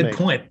 It's a good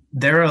point.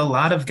 There are a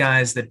lot of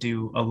guys that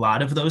do a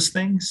lot of those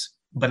things,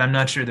 but I'm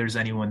not sure there's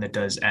anyone that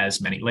does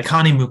as many. Like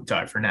Hani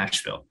Mukhtar for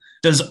Nashville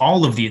does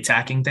all of the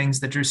attacking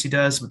things that Driussi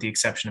does, with the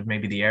exception of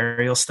maybe the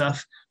aerial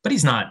stuff. But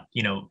he's not,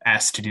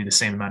 asked to do the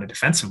same amount of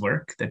defensive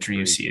work that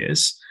Driussi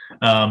is.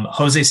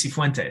 Jose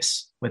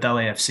Cifuentes with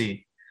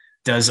LAFC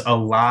does a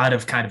lot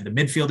of kind of the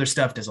midfielder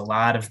stuff, does a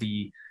lot of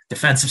the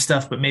defensive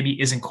stuff, but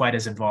maybe isn't quite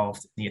as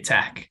involved in the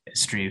attack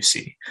as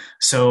Driussi.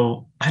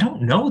 So I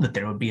don't know that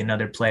there would be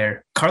another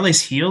player.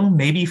 Carles Gil,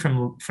 maybe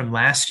from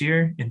last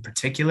year in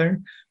particular,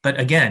 but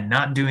again,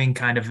 not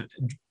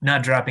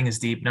dropping as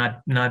deep,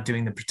 not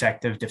doing the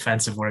protective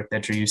defensive work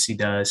that Driussi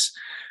does.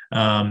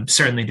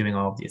 Certainly doing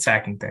all of the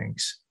attacking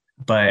things.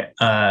 But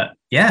I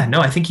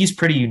think he's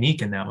pretty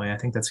unique in that way. I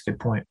think that's a good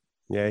point.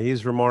 Yeah,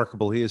 he's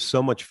remarkable. He is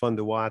so much fun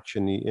to watch,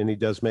 and he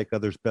does make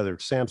others better.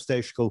 Sam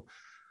Stejskal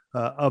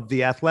of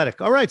The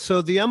Athletic. All right,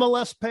 so the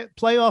MLS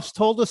playoffs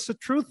told us the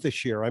truth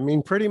this year. I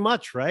mean, pretty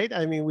much, right?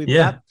 I mean, we've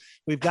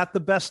got the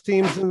best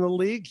teams in the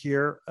league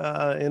here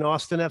in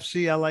Austin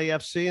FC,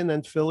 LAFC, and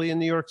then Philly and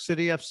New York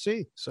City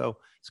FC. So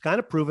it's kind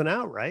of proven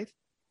out, right?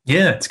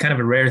 Yeah, it's kind of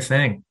a rare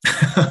thing.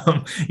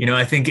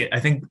 I think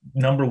two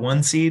number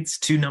one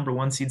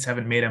seeds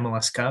haven't made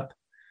MLS Cup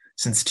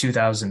since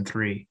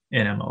 2003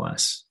 in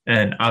MLS.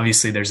 And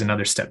obviously there's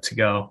another step to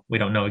go. We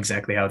don't know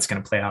exactly how it's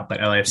going to play out, but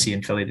LAFC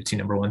and Philly, the two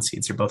number one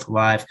seeds, are both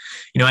alive.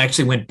 I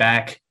actually went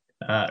back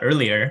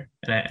earlier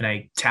and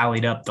I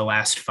tallied up the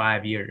last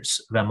 5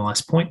 years of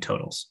MLS point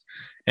totals.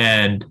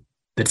 And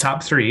the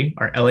top three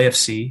are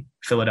LAFC,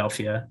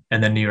 Philadelphia,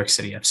 and then New York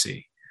City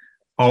FC.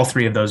 All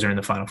three of those are in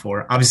the Final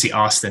Four. Obviously,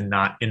 Austin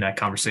not in that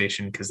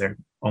conversation because they've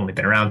only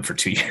been around for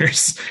 2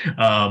 years.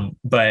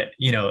 But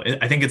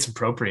I think it's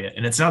appropriate,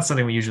 and it's not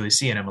something we usually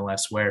see in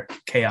MLS, where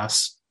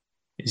chaos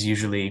is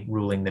usually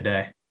ruling the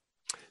day.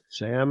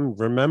 Sam,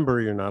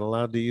 remember, you're not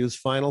allowed to use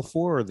Final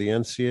Four. The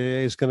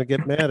NCAA is going to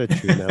get mad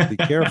at you. Now, be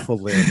careful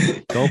there.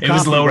 It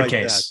was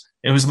lowercase.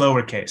 It was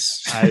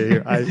lowercase.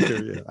 I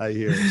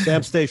hear you.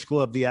 Sam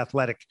Stejskal of The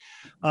Athletic.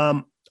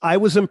 I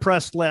was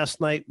impressed last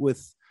night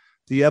with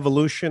the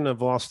evolution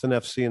of Austin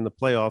FC in the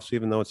playoffs,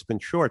 even though it's been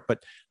short.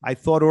 But I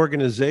thought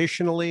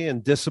organizationally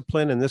and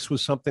discipline, and this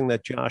was something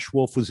that Josh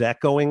Wolf was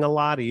echoing a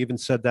lot. He even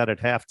said that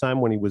at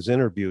halftime when he was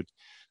interviewed.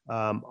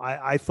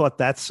 I thought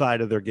that side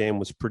of their game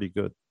was pretty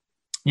good.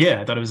 Yeah,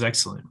 I thought it was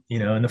excellent.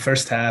 In the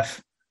first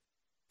half,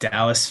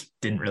 Dallas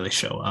didn't really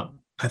show up,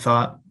 I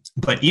thought.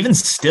 But even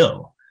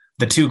still,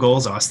 the 2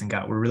 goals Austin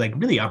got were really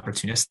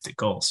opportunistic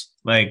goals.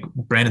 Like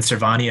Brandon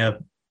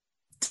Servania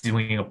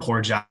doing a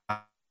poor job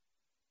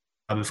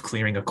of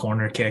clearing a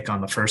corner kick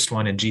on the first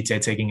one and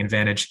Gite taking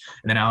advantage,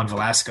 and then Alan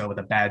Velasco with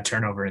a bad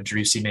turnover and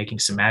Driussi making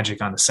some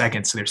magic on the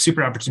second. So they're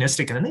super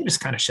opportunistic, and then they just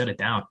kind of shut it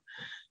down.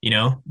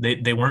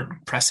 They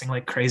weren't pressing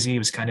like crazy. It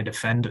was kind of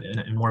defend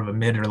in more of a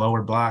mid or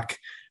lower block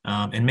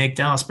and make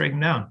Dallas break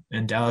them down.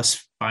 And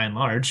Dallas, by and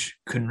large,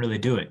 couldn't really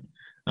do it.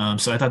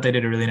 So I thought they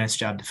did a really nice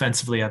job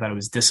defensively. I thought it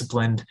was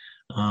disciplined,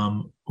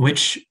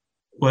 which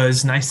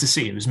was nice to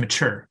see. It was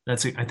mature.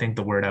 That's, I think,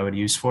 the word I would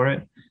use for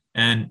it.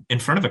 And in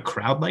front of a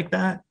crowd like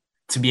that,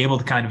 to be able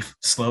to kind of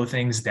slow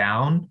things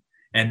down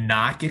and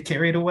not get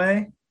carried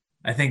away,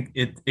 I think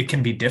it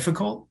can be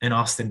difficult, and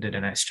Austin did a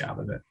nice job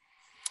of it.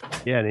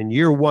 Yeah, and in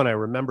year one, I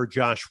remember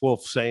Josh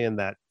Wolf saying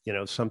that,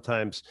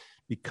 sometimes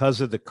because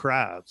of the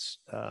crowds,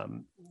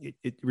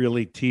 it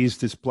really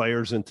teased his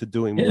players into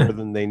doing more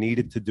than they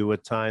needed to do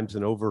at times,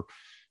 and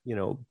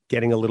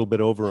getting a little bit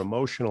over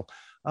emotional.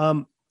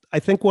 I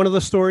think one of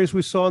the stories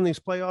we saw in these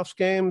playoffs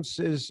games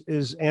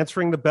is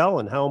answering the bell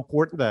and how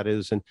important that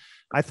is. And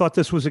I thought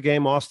this was a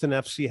game Austin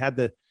FC had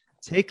to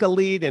take a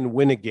lead and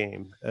win a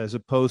game, as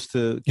opposed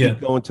to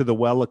keep going to the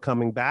well of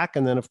coming back.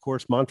 And then, of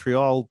course,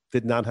 Montreal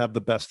did not have the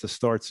best of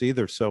starts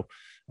either. So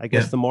I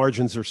guess the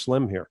margins are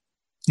slim here.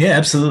 Yeah,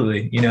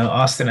 absolutely.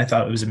 Austin, I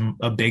thought it was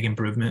a big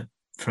improvement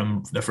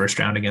from the first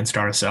round against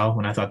RSL,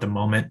 when I thought the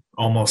moment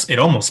almost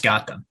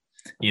got them,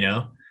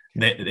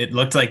 It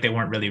looked like they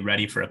weren't really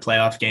ready for a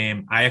playoff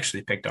game. I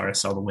actually picked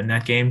RSL to win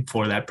that game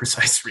for that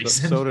precise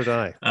reason. So did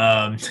I.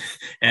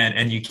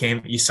 And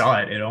you saw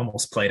it. It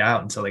almost played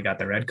out until they got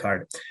the red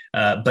card.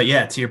 But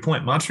yeah, to your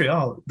point,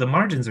 Montreal, the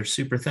margins are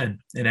super thin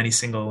in any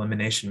single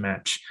elimination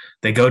match.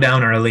 They go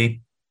down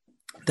early.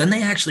 Then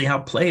they actually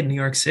outplayed New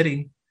York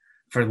City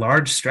for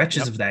large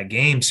stretches of that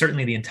game.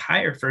 Certainly the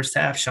entire first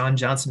half. Sean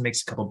Johnson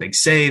makes a couple big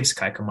saves.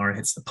 Kai Kamara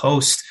hits the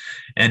post,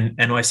 and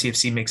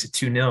NYCFC makes it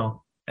 2-0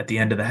 at the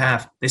end of the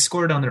half. They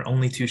scored on their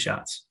only 2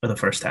 shots of the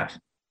first half.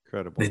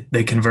 Incredible.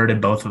 They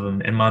converted both of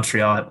them, and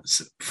Montreal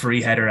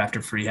free header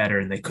after free header,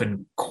 and they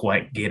couldn't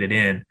quite get it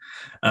in.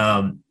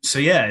 So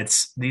yeah,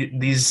 it's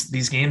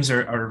these games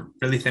are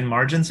really thin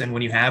margins, and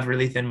when you have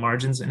really thin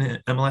margins in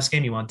an MLS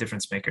game, you want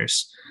difference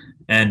makers.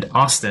 And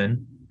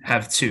Austin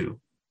have 2.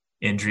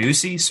 In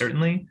Driussi,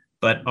 certainly,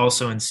 but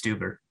also in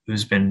Stuver,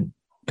 who's been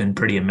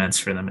pretty immense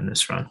for them in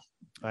this run.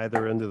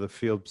 Either end of the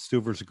field.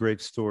 Stuver's a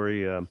great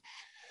story.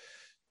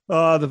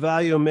 The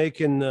value of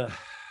making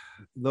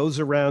those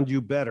around you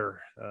better,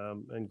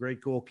 and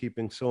great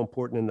goalkeeping, so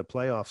important in the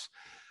playoffs.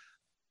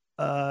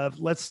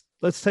 Let's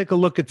take a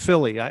look at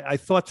Philly. I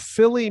thought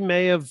Philly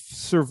may have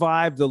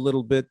survived a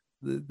little bit.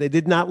 They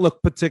did not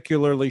look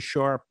particularly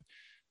sharp.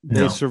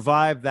 They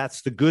survived.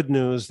 That's the good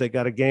news. They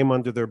got a game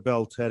under their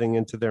belt heading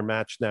into their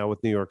match now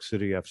with New York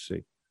City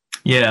FC.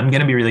 Yeah, I'm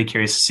going to be really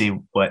curious to see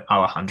what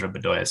Alejandro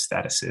Bedoya's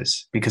status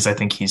is, because I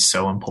think he's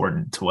so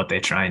important to what they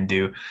try and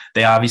do.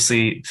 They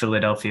obviously,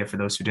 Philadelphia, for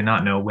those who do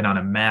not know, went on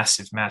a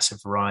massive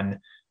run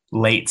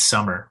late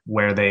summer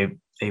where they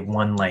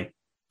won like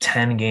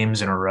 10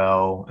 games in a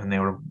row, and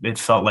it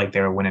felt like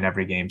they were winning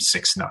every game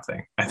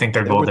 6-0. I think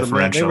their goal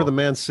differential. They were the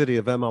Man City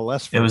of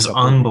MLS. It was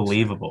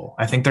unbelievable.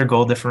 I think their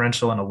goal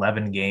differential in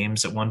 11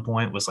 games at one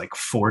point was like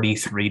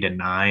 43-9.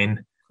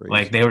 Crazy.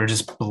 Like they were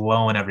just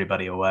blowing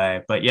everybody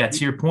away. But yeah, to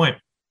your point,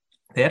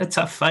 they had a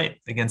tough fight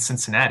against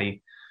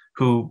Cincinnati,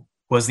 who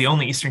was the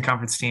only Eastern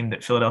Conference team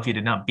that Philadelphia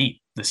did not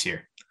beat this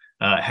year,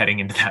 heading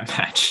into that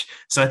match.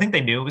 So I think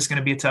they knew it was going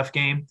to be a tough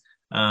game.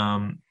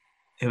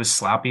 It was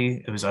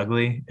sloppy. It was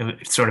ugly.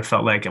 It sort of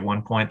felt like at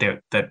one point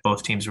that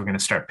both teams were going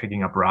to start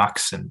picking up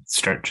rocks and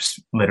start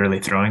just literally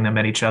throwing them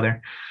at each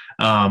other.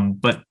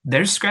 But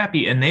they're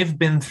scrappy, and they've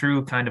been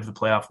through kind of the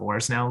playoff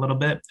wars now a little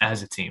bit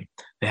as a team.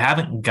 They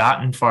haven't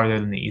gotten farther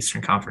than the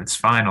Eastern Conference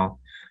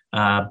final,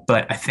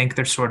 but I think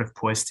they're sort of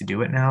poised to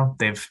do it now.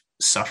 They've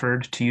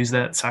suffered, to use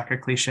that soccer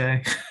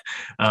cliche,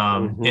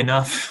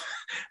 enough.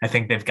 I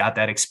think they've got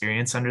that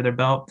experience under their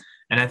belt.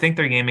 And I think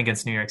their game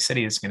against New York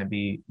City is going to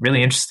be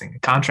really interesting. A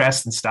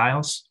contrast in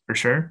styles, for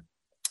sure.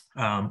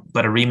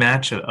 But a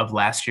rematch of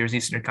last year's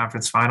Eastern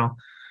Conference final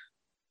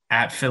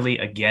at Philly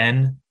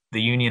again.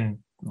 The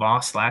Union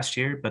lost last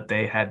year, but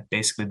they had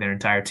basically their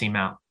entire team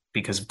out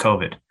because of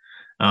COVID.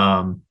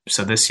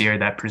 So this year,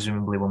 that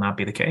presumably will not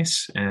be the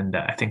case. And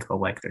I think they'll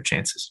like their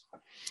chances.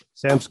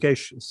 Sam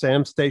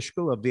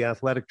Stejskal of The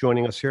Athletic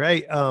joining us here.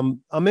 Hey,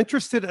 I'm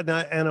interested and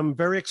I'm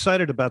very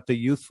excited about the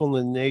youthful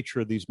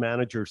nature of these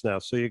managers now.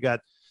 So you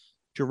got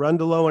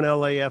Gerundolo in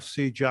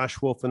LAFC,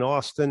 Josh Wolf in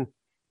Austin.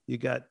 You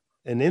got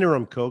an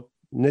interim coach,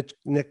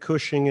 Nick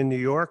Cushing in New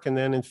York. And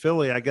then in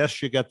Philly, I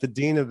guess you got the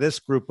dean of this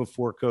group of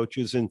 4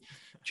 coaches and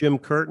Jim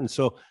Curtin.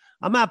 So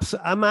I'm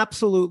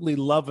absolutely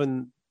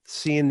loving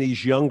seeing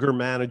these younger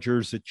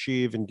managers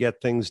achieve and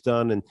get things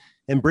done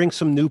and bring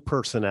some new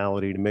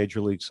personality to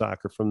Major League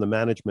Soccer from the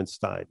management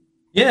side.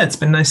 Yeah, it's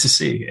been nice to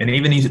see. And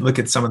even you look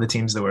at some of the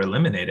teams that were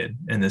eliminated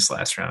in this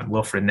last round.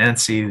 Wilfred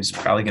Nancy, who's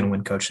probably going to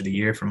win Coach of the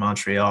Year for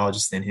Montreal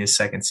just in his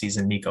second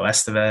season. Nico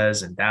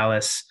Estevez in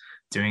Dallas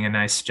doing a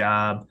nice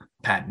job.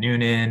 Pat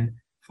Noonan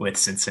with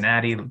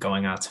Cincinnati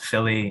going out to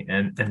Philly.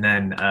 And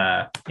then,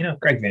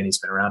 Greg Vanney's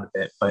been around a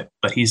bit,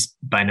 but he's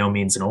by no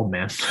means an old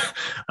man.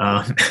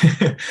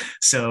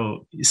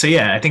 So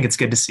yeah, I think it's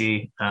good to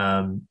see.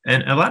 And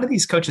a lot of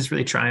these coaches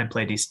really try and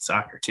play decent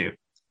soccer too.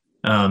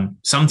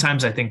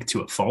 Sometimes I think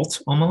to a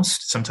fault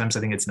almost. Sometimes I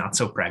think it's not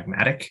so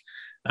pragmatic.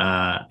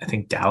 I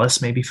think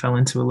Dallas maybe fell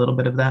into a little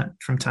bit of that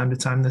from time to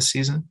time this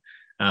season.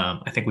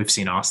 I think we've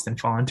seen Austin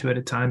fall into it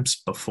at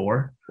times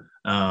before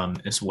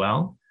as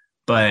well.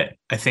 But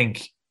I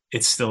think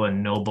it's still a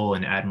noble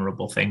and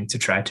admirable thing to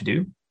try to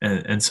do.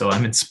 And so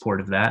I'm in support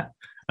of that.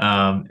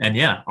 And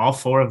yeah, all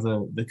 4 of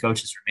the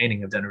coaches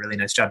remaining have done a really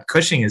nice job.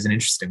 Cushing is an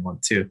interesting one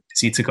too, because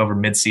he took over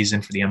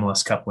midseason for the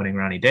MLS Cup winning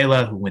Ronnie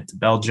Dela, who went to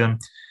Belgium.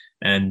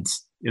 And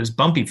it was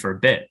bumpy for a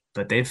bit,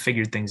 but they've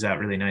figured things out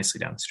really nicely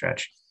down the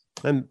stretch.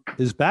 And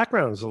his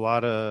background is a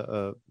lot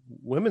of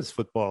women's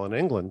football in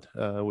England,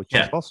 which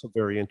is also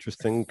very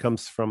interesting. It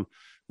comes from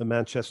the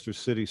Manchester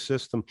City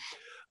system.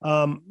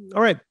 All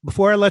right,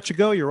 before I let you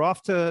go, you're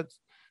off to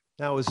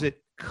now. Is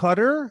it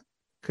Qatar,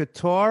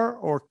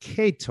 or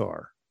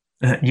Qatar?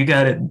 You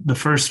got it. The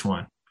first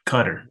one,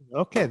 Qatar.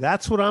 Okay,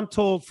 that's what I'm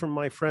told from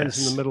my friends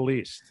in the Middle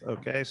East.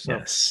 Okay,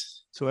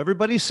 so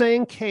everybody's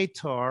saying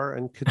Qatar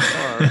and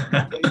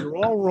Qatar. Okay, you're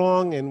all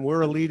wrong, and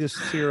we're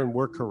elitists here, and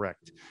we're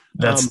correct.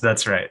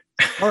 That's right.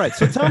 All right.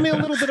 So tell me a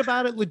little bit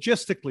about it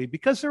logistically,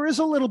 because there is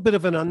a little bit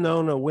of an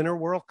unknown, a Winter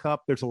World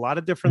Cup. There's a lot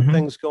of different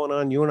things going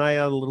on. You and I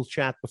had a little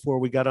chat before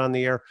we got on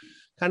the air.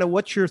 Kind of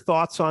what's your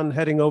thoughts on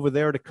heading over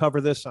there to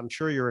cover this? I'm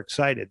sure you're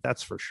excited.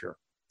 That's for sure.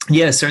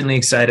 Yeah, certainly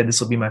excited.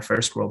 This will be my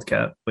first World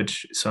Cup,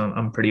 so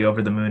I'm pretty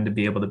over the moon to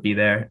be able to be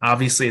there.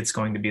 Obviously, it's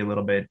going to be a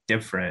little bit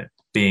different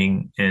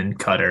being in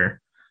Qatar,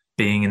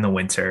 being in the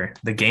winter.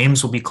 The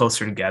games will be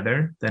closer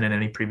together than in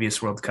any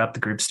previous World Cup. The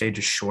group stage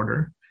is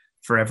shorter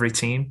for every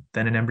team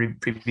than in every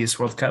previous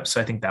World Cup.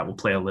 So I think that will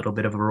play a little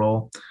bit of a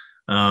role.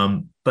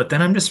 But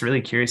then I'm just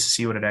really curious to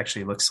see what it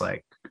actually looks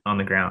like on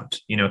the ground.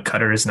 You know,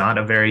 Qatar is not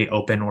a very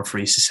open or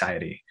free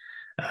society.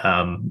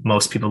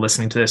 Most people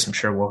listening to this, I'm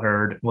sure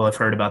will have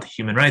heard about the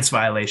human rights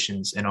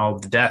violations and all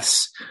of the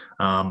deaths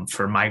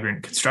for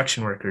migrant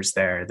construction workers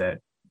there. That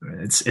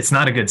it's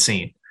not a good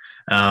scene.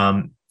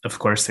 Of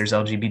course, there's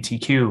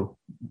anti-LGBTQ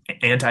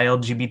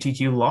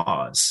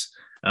laws.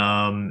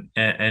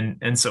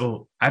 And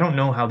so I don't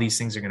know how these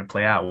things are going to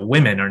play out.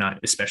 Women are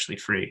not especially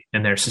free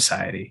in their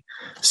society.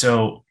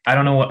 So I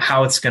don't know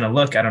how it's going to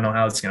look. I don't know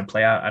how it's going to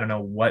play out. I don't know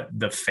what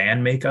the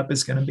fan makeup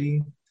is going to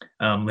be.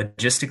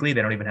 Logistically,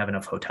 they don't even have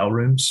enough hotel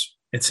rooms.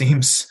 It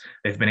seems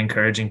they've been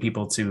encouraging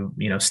people to,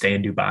 stay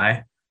in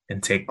Dubai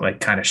and take like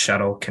kind of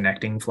shuttle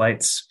connecting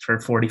flights for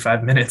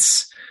 45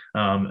 minutes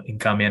and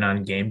come in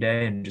on game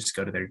day and just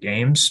go to their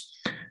games.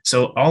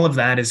 So all of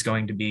that is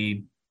going to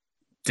be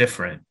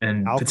different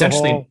and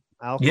potentially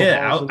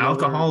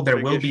alcohol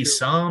there will be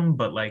some,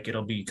 but like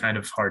it'll be kind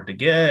of hard to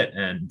get,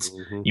 and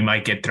you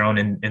might get thrown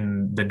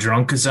in the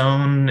drunk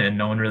zone and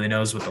no one really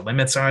knows what the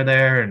limits are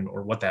there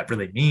or what that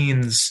really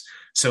means.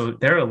 So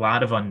there are a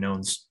lot of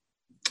unknowns.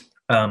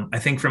 I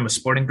think from a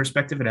sporting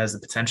perspective, it has the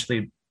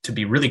potential to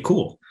be really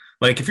cool.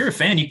 Like if you're a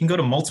fan, you can go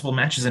to multiple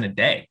matches in a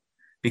day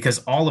because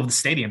all of the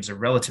stadiums are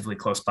relatively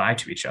close by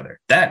to each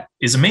other. That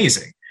is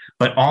amazing.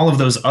 But all of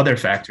those other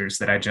factors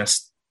that I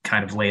just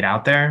kind of laid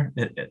out there,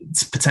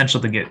 it's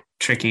potential to get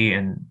tricky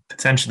and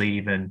potentially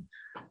even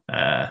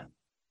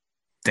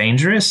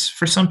dangerous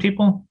for some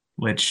people,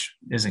 which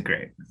isn't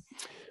great.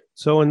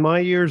 So in my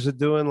years of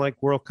doing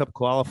like World Cup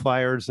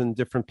qualifiers in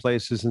different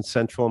places in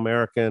Central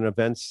America and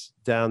events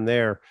down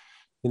there,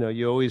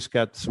 you always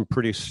got some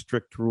pretty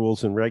strict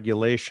rules and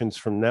regulations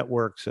from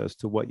networks as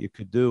to what you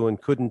could do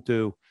and couldn't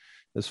do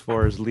as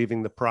far as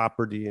leaving the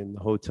property and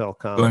the hotel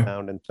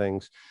compound and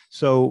things.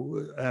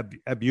 So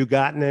have you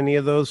gotten any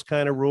of those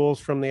kind of rules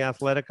from the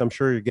Athletic? I'm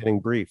sure you're getting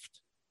briefed.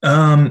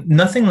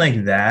 Nothing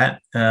like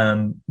that.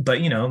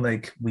 But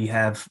like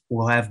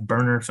we'll have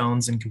burner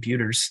phones and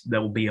computers that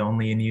will be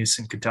only in use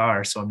in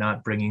Qatar. So I'm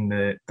not bringing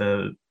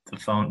the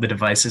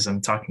devices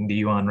I'm talking to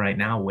you on right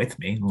now with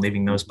me. I'm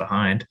leaving those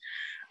behind.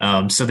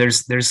 So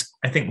there's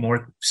I think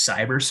more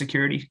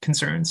cybersecurity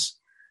concerns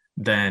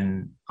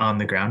than on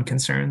the ground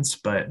concerns,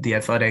 but the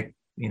Athletic,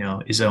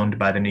 is owned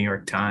by the New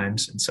York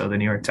Times. And so the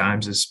New York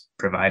Times is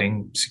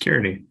providing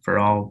security for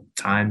all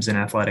Times and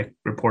Athletic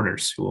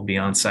reporters who will be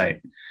on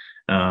site,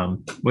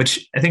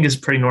 which I think is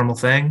a pretty normal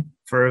thing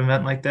for an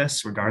event like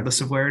this,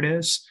 regardless of where it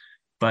is.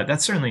 But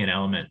that's certainly an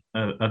element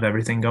of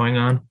everything going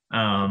on.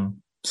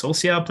 So we'll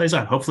see how it plays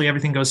out. Hopefully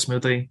everything goes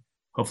smoothly.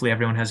 Hopefully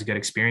everyone has a good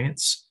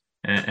experience,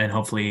 and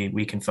hopefully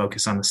we can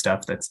focus on the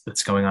stuff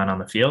that's going on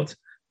the field.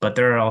 But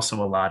there are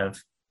also a lot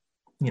of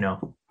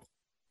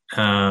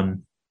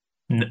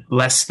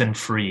less than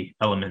free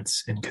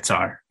elements in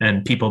Qatar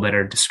and people that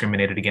are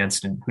discriminated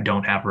against and who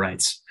don't have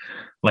rights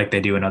like they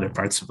do in other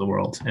parts of the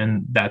world.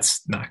 And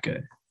that's not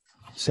good.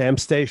 Sam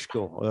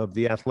Stejskal of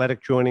The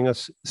Athletic joining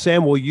us.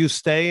 Sam, will you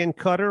stay in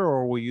Qatar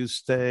or will you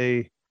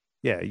stay?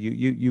 Yeah,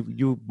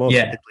 you most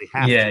likely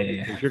have to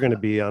because you're going to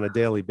be on a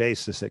daily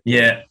basis.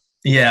 Yeah,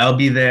 I'll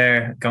be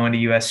there going to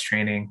U.S.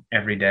 training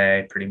every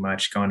day, pretty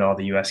much going to all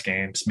the U.S.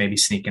 games, maybe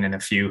sneaking in a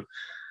few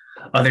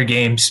other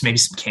games, maybe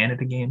some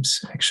Canada games,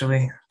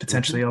 actually.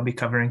 Potentially I'll be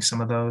covering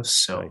some of those.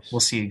 So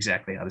We'll see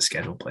exactly how the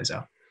schedule plays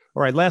out.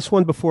 All right, last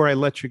one before I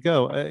let you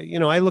go.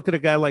 I look at a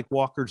guy like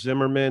Walker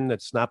Zimmerman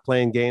that's not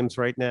playing games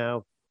right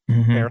now,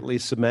 apparently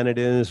cemented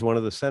in as one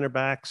of the center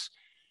backs.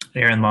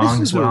 Aaron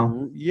Long as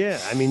well.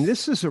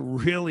 This is a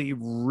really,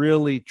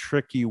 really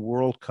tricky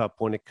World Cup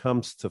when it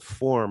comes to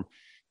form.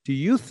 Do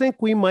you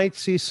think we might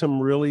see some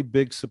really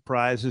big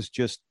surprises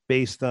just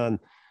based on,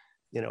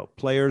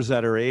 players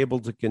that are able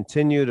to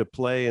continue to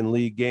play in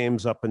league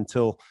games up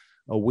until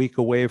a week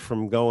away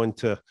from going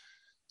to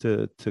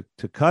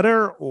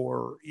Qatar?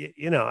 Or,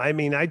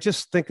 I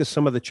just think of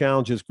some of the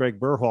challenges Greg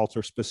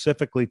Berhalter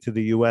specifically to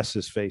the U.S.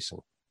 is facing.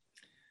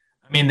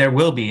 There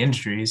will be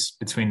injuries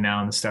between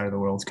now and the start of the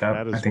World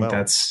Cup.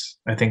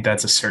 I think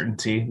that's a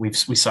certainty. We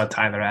saw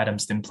Tyler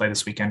Adams didn't play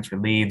this weekend for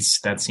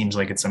Leeds. That seems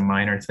like it's a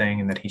minor thing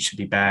and that he should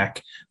be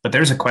back. But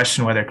there's a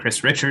question whether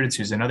Chris Richards,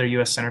 who's another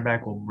U.S. center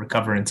back, will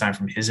recover in time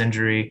from his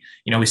injury.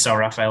 We saw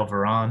Rafael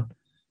Varane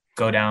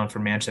go down for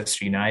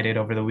Manchester United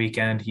over the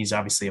weekend. He's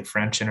obviously a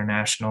French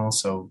international.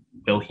 So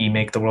will he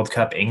make the World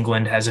Cup?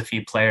 England has a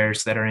few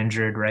players that are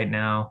injured right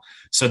now.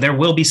 So there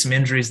will be some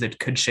injuries that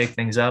could shake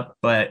things up.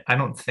 But I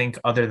don't think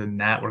other than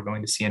that, we're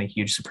going to see any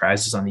huge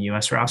surprises on the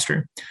U.S.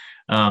 roster.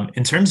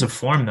 In terms of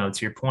form, though,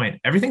 to your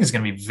point, everything is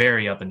going to be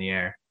very up in the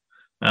air.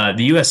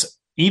 The U.S.,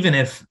 even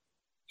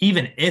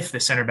if the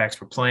center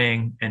backs were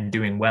playing and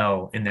doing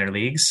well in their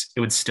leagues,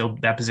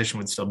 that position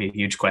would still be a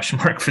huge question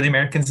mark for the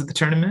Americans at the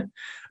tournament.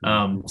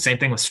 Same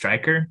thing with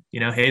striker.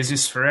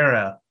 Jesus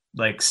Ferreira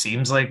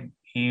seems like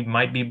he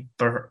might be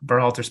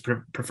Berhalter's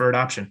preferred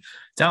option.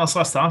 Dallas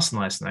lost to Austin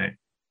last night.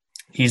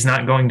 He's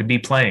not going to be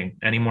playing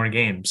any more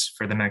games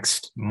for the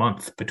next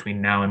month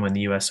between now and when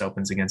the U.S.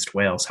 opens against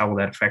Wales. How will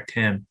that affect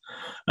him?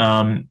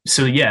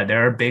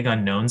 There are big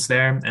unknowns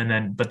there.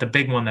 But the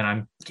big one that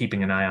I'm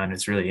keeping an eye on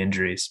is really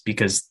injuries,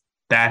 because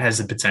that has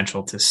the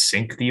potential to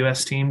sink the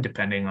U.S. team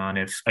depending on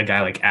if a guy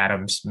like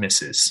Adams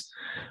misses,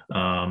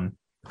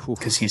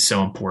 because he's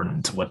so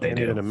important to what they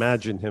do. I can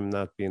imagine him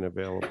not being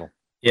available.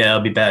 Yeah,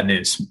 it'll be bad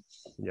news.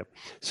 Yep.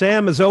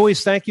 Sam, as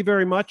always, thank you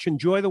very much.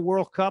 Enjoy the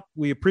World Cup.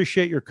 We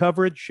appreciate your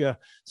coverage.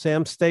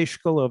 Sam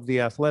Stejskal of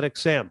The Athletic.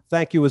 Sam,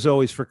 thank you as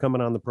always for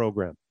coming on the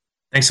program.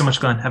 Thanks so much,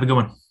 Glenn. Have a good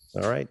one.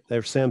 All right.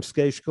 There's Sam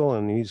Stejskal,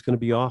 and he's going to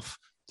be off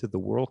to the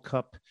World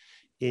Cup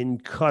in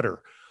Qatar.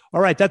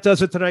 All right. That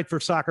does it tonight for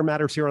Soccer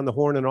Matters here on the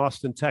Horn in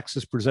Austin,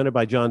 Texas, presented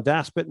by John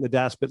Daspit and the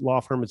Daspit Law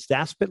Firm. It's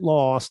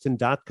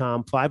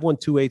DaspitLawAustin.com,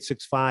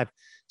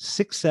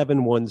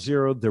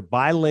 512-865-6710. They're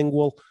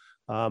bilingual.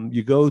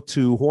 You go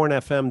to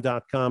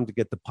hornfm.com to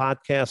get the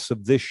podcasts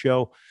of this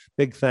show.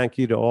 Big thank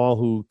you to all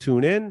who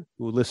tune in,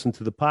 who listen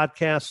to the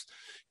podcast.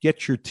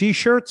 Get your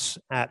T-shirts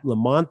at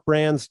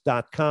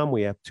lamontbrands.com.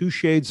 We have 2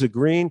 shades of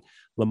green,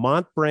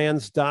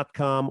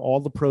 lamontbrands.com. All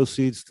the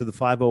proceeds to the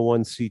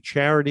 501c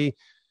charity,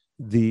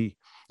 the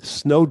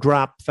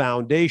Snowdrop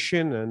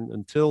Foundation. And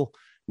until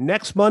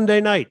next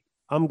Monday night,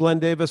 I'm Glenn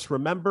Davis.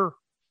 Remember,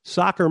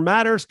 soccer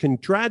matters.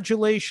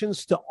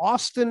 Congratulations to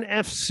Austin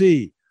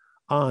FC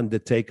on to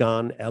take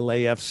on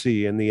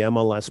LAFC in the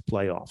MLS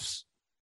playoffs.